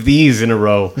two of these in a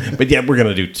row. But yeah, we're going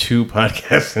to do 2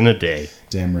 podcasts in a day.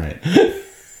 Damn right.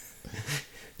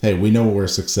 Hey, we know where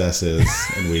success is,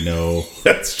 and we know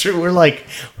that's true. We're like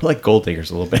gold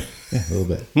diggers a little bit. Yeah, a little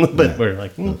bit. A little bit. We're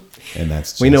like, and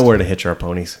that's just, we know where to hitch our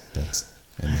ponies.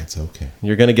 And that's okay.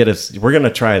 You're gonna get us. We're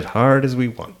gonna try as hard as we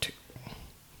want to.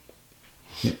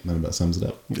 Yep, that about sums it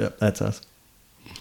up. Yep, that's us.